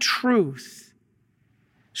you the truth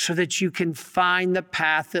so that you can find the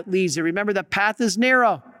path that leads there. Remember, the path is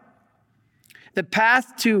narrow. The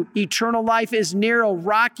path to eternal life is narrow,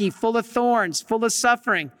 rocky, full of thorns, full of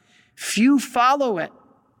suffering. Few follow it.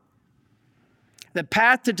 The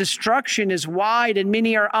path to destruction is wide and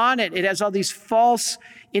many are on it. It has all these false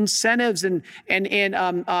incentives and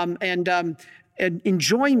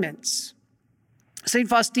enjoyments. St.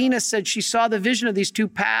 Faustina said she saw the vision of these two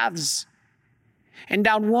paths. And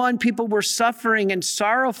down one, people were suffering and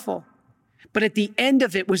sorrowful. But at the end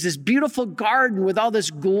of it was this beautiful garden with all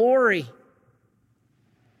this glory.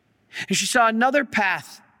 And she saw another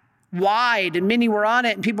path, wide, and many were on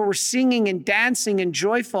it, and people were singing and dancing and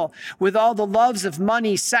joyful with all the loves of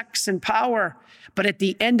money, sex, and power. But at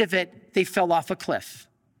the end of it, they fell off a cliff.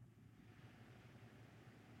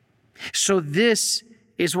 So this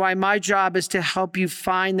is why my job is to help you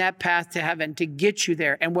find that path to heaven, to get you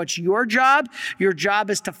there. And what's your job? Your job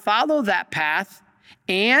is to follow that path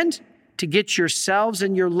and to get yourselves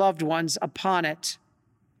and your loved ones upon it.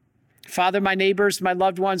 Father, my neighbors, my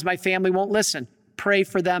loved ones, my family won't listen. Pray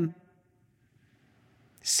for them.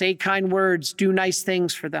 Say kind words. Do nice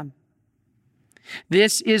things for them.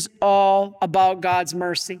 This is all about God's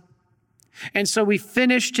mercy. And so we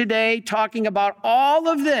finish today talking about all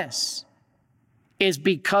of this is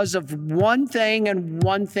because of one thing and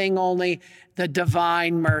one thing only, the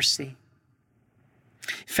divine mercy.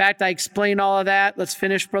 In fact, I explain all of that. Let's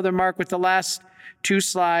finish, Brother Mark, with the last two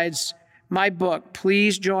slides. My book,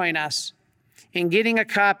 please join us in getting a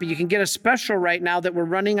copy. You can get a special right now that we're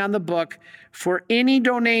running on the book for any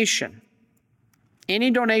donation.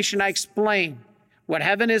 Any donation, I explain what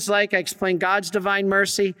heaven is like. I explain God's divine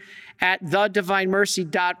mercy at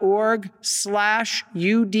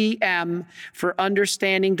thedivinemercy.org/UDM for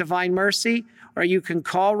understanding divine mercy. Or you can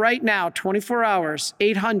call right now, 24 hours,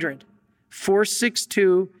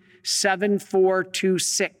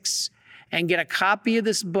 800-462-7426 and get a copy of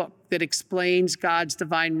this book that explains God's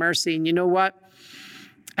divine mercy. And you know what?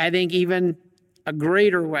 I think even a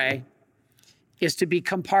greater way is to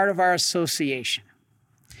become part of our association.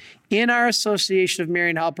 In our association of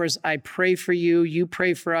Marian Helpers, I pray for you, you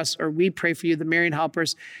pray for us, or we pray for you, the Marian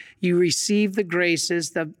Helpers. You receive the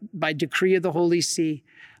graces by decree of the Holy See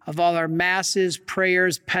of all our masses,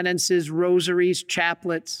 prayers, penances, rosaries,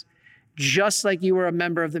 chaplets, just like you were a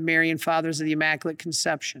member of the Marian Fathers of the Immaculate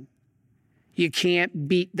Conception. You can't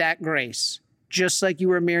beat that grace. just like you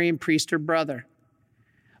were a Marian priest or brother.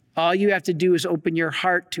 All you have to do is open your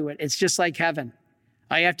heart to it. It's just like heaven.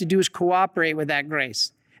 All you have to do is cooperate with that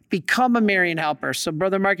grace. Become a Marian helper. So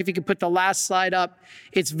Brother Mark, if you could put the last slide up,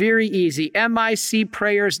 it's very easy.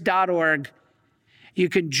 micprayers.org. You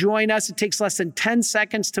can join us. It takes less than 10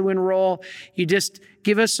 seconds to enroll. You just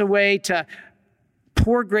give us a way to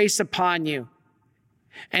pour grace upon you.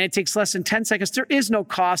 And it takes less than 10 seconds. There is no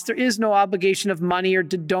cost. There is no obligation of money or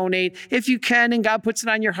to donate. If you can and God puts it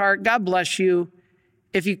on your heart, God bless you.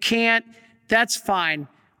 If you can't, that's fine.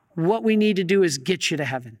 What we need to do is get you to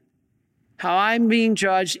heaven. How I'm being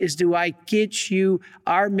judged is, do I get you,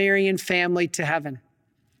 our Marian family, to heaven?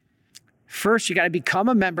 First, you got to become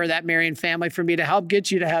a member of that Marian family for me to help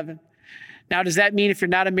get you to heaven. Now, does that mean if you're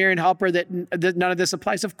not a Marian helper that none of this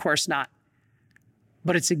applies? Of course not.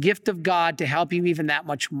 But it's a gift of God to help you even that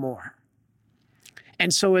much more.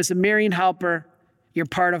 And so as a Marian helper, you're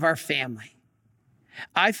part of our family.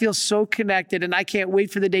 I feel so connected, and I can't wait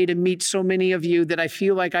for the day to meet so many of you that I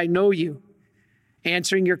feel like I know you,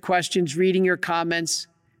 answering your questions, reading your comments,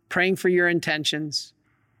 praying for your intentions,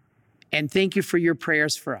 and thank you for your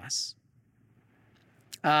prayers for us.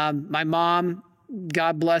 My mom,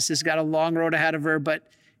 God bless, has got a long road ahead of her, but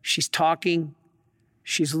she's talking,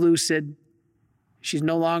 she's lucid, she's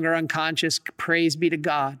no longer unconscious. Praise be to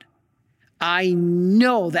God. I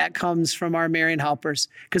know that comes from our Marian helpers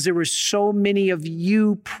because there were so many of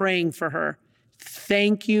you praying for her.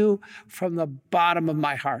 Thank you from the bottom of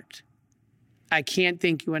my heart. I can't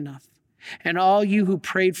thank you enough. And all you who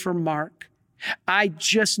prayed for Mark, I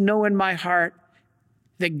just know in my heart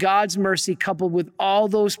that God's mercy coupled with all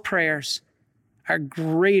those prayers are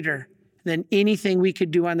greater than anything we could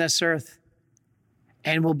do on this earth,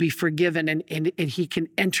 and will be forgiven, and he can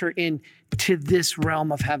enter into this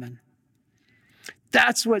realm of heaven.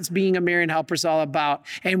 That's what being a Marian helper is all about.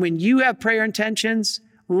 And when you have prayer intentions,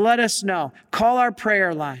 let us know. Call our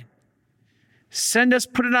prayer line. Send us,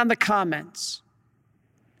 put it on the comments,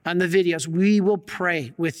 on the videos. We will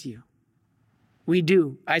pray with you. We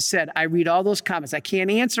do. I said, I read all those comments. I can't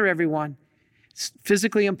answer everyone. It's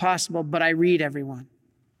physically impossible, but I read everyone.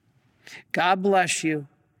 God bless you.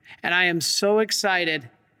 And I am so excited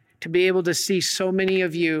to be able to see so many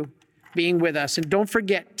of you being with us. And don't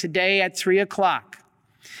forget, today at 3:00,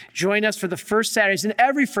 join us for the first Saturdays and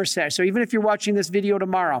every first Saturday. So even if you're watching this video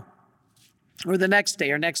tomorrow or the next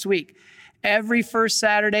day or next week, every first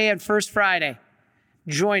Saturday and first Friday,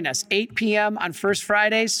 join us, 8 p.m. on first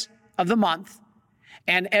Fridays of the month,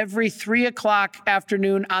 and every 3:00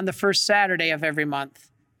 afternoon on the first Saturday of every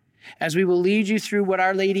month, as we will lead you through what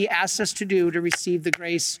Our Lady asks us to do to receive the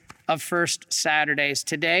grace of First Saturdays.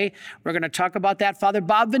 Today, we're going to talk about that. Father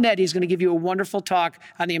Bob Vanetti is going to give you a wonderful talk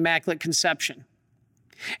on the Immaculate Conception.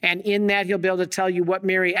 And in that, he'll be able to tell you what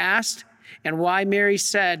Mary asked and why Mary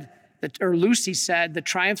said, or Lucy said, the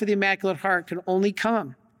triumph of the Immaculate Heart can only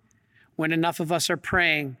come when enough of us are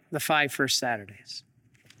praying the 5 first Saturdays.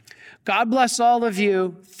 God bless all of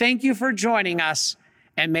you. Thank you for joining us.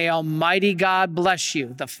 And may Almighty God bless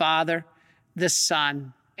you, the Father, the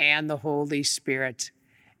Son, and the Holy Spirit.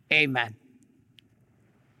 Amen.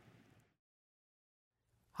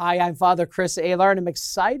 Hi, I'm Father Chris Alar, and I'm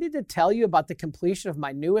excited to tell you about the completion of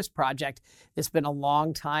my newest project. It's been a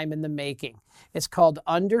long time in the making. It's called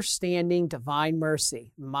Understanding Divine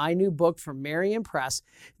Mercy, my new book from Marian Press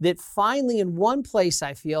that finally in one place,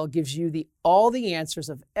 I feel, gives you all the answers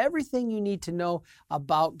of everything you need to know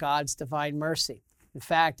about God's divine mercy. In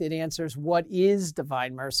fact, it answers what is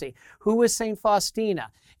divine mercy, who is St. Faustina,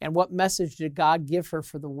 and what message did God give her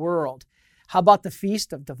for the world. How about the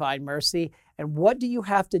Feast of Divine Mercy? And what do you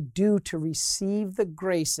have to do to receive the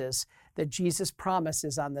graces that Jesus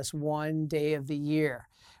promises on this one day of the year?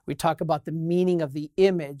 We talk about the meaning of the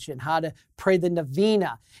image and how to pray the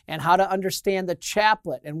novena and how to understand the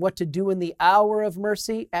chaplet and what to do in the hour of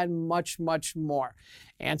mercy and much, much more.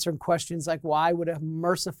 Answering questions like, why would a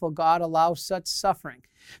merciful God allow such suffering?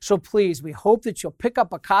 So please, we hope that you'll pick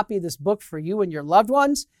up a copy of this book for you and your loved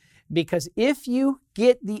ones, because if you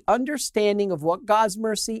get the understanding of what God's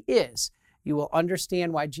mercy is, you will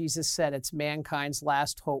understand why Jesus said it's mankind's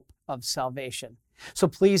last hope of salvation. So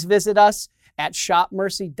please visit us at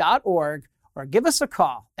shopmercy.org or give us a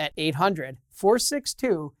call at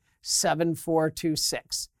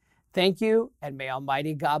 800-462-7426. Thank you, and may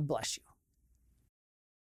Almighty God bless you.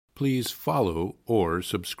 Please follow or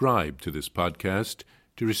subscribe to this podcast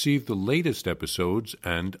to receive the latest episodes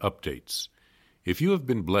and updates. If you have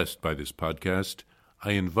been blessed by this podcast,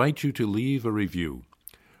 I invite you to leave a review.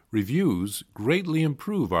 Reviews greatly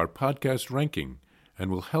improve our podcast ranking and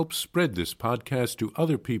will help spread this podcast to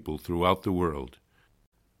other people throughout the world.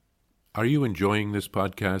 Are you enjoying this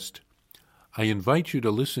podcast? I invite you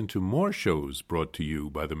to listen to more shows brought to you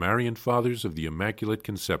by the Marian Fathers of the Immaculate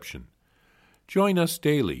Conception. Join us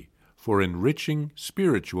daily for enriching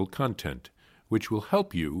spiritual content, which will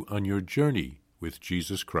help you on your journey with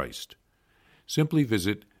Jesus Christ. Simply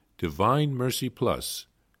visit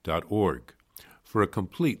DivineMercyPlus.org for a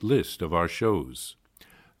complete list of our shows.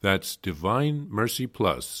 That's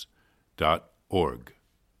DivineMercyPlus.org.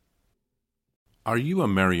 Are you a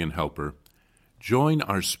Marian helper? Join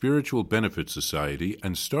our Spiritual Benefit Society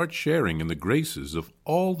and start sharing in the graces of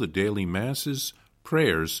all the daily masses,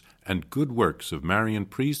 prayers, and good works of Marian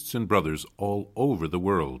priests and brothers all over the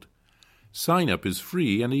world. Sign up is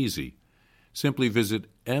free and easy. Simply visit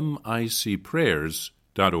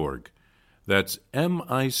micprayers.org. That's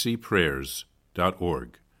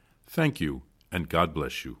micprayers.org. Thank you, and God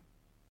bless you.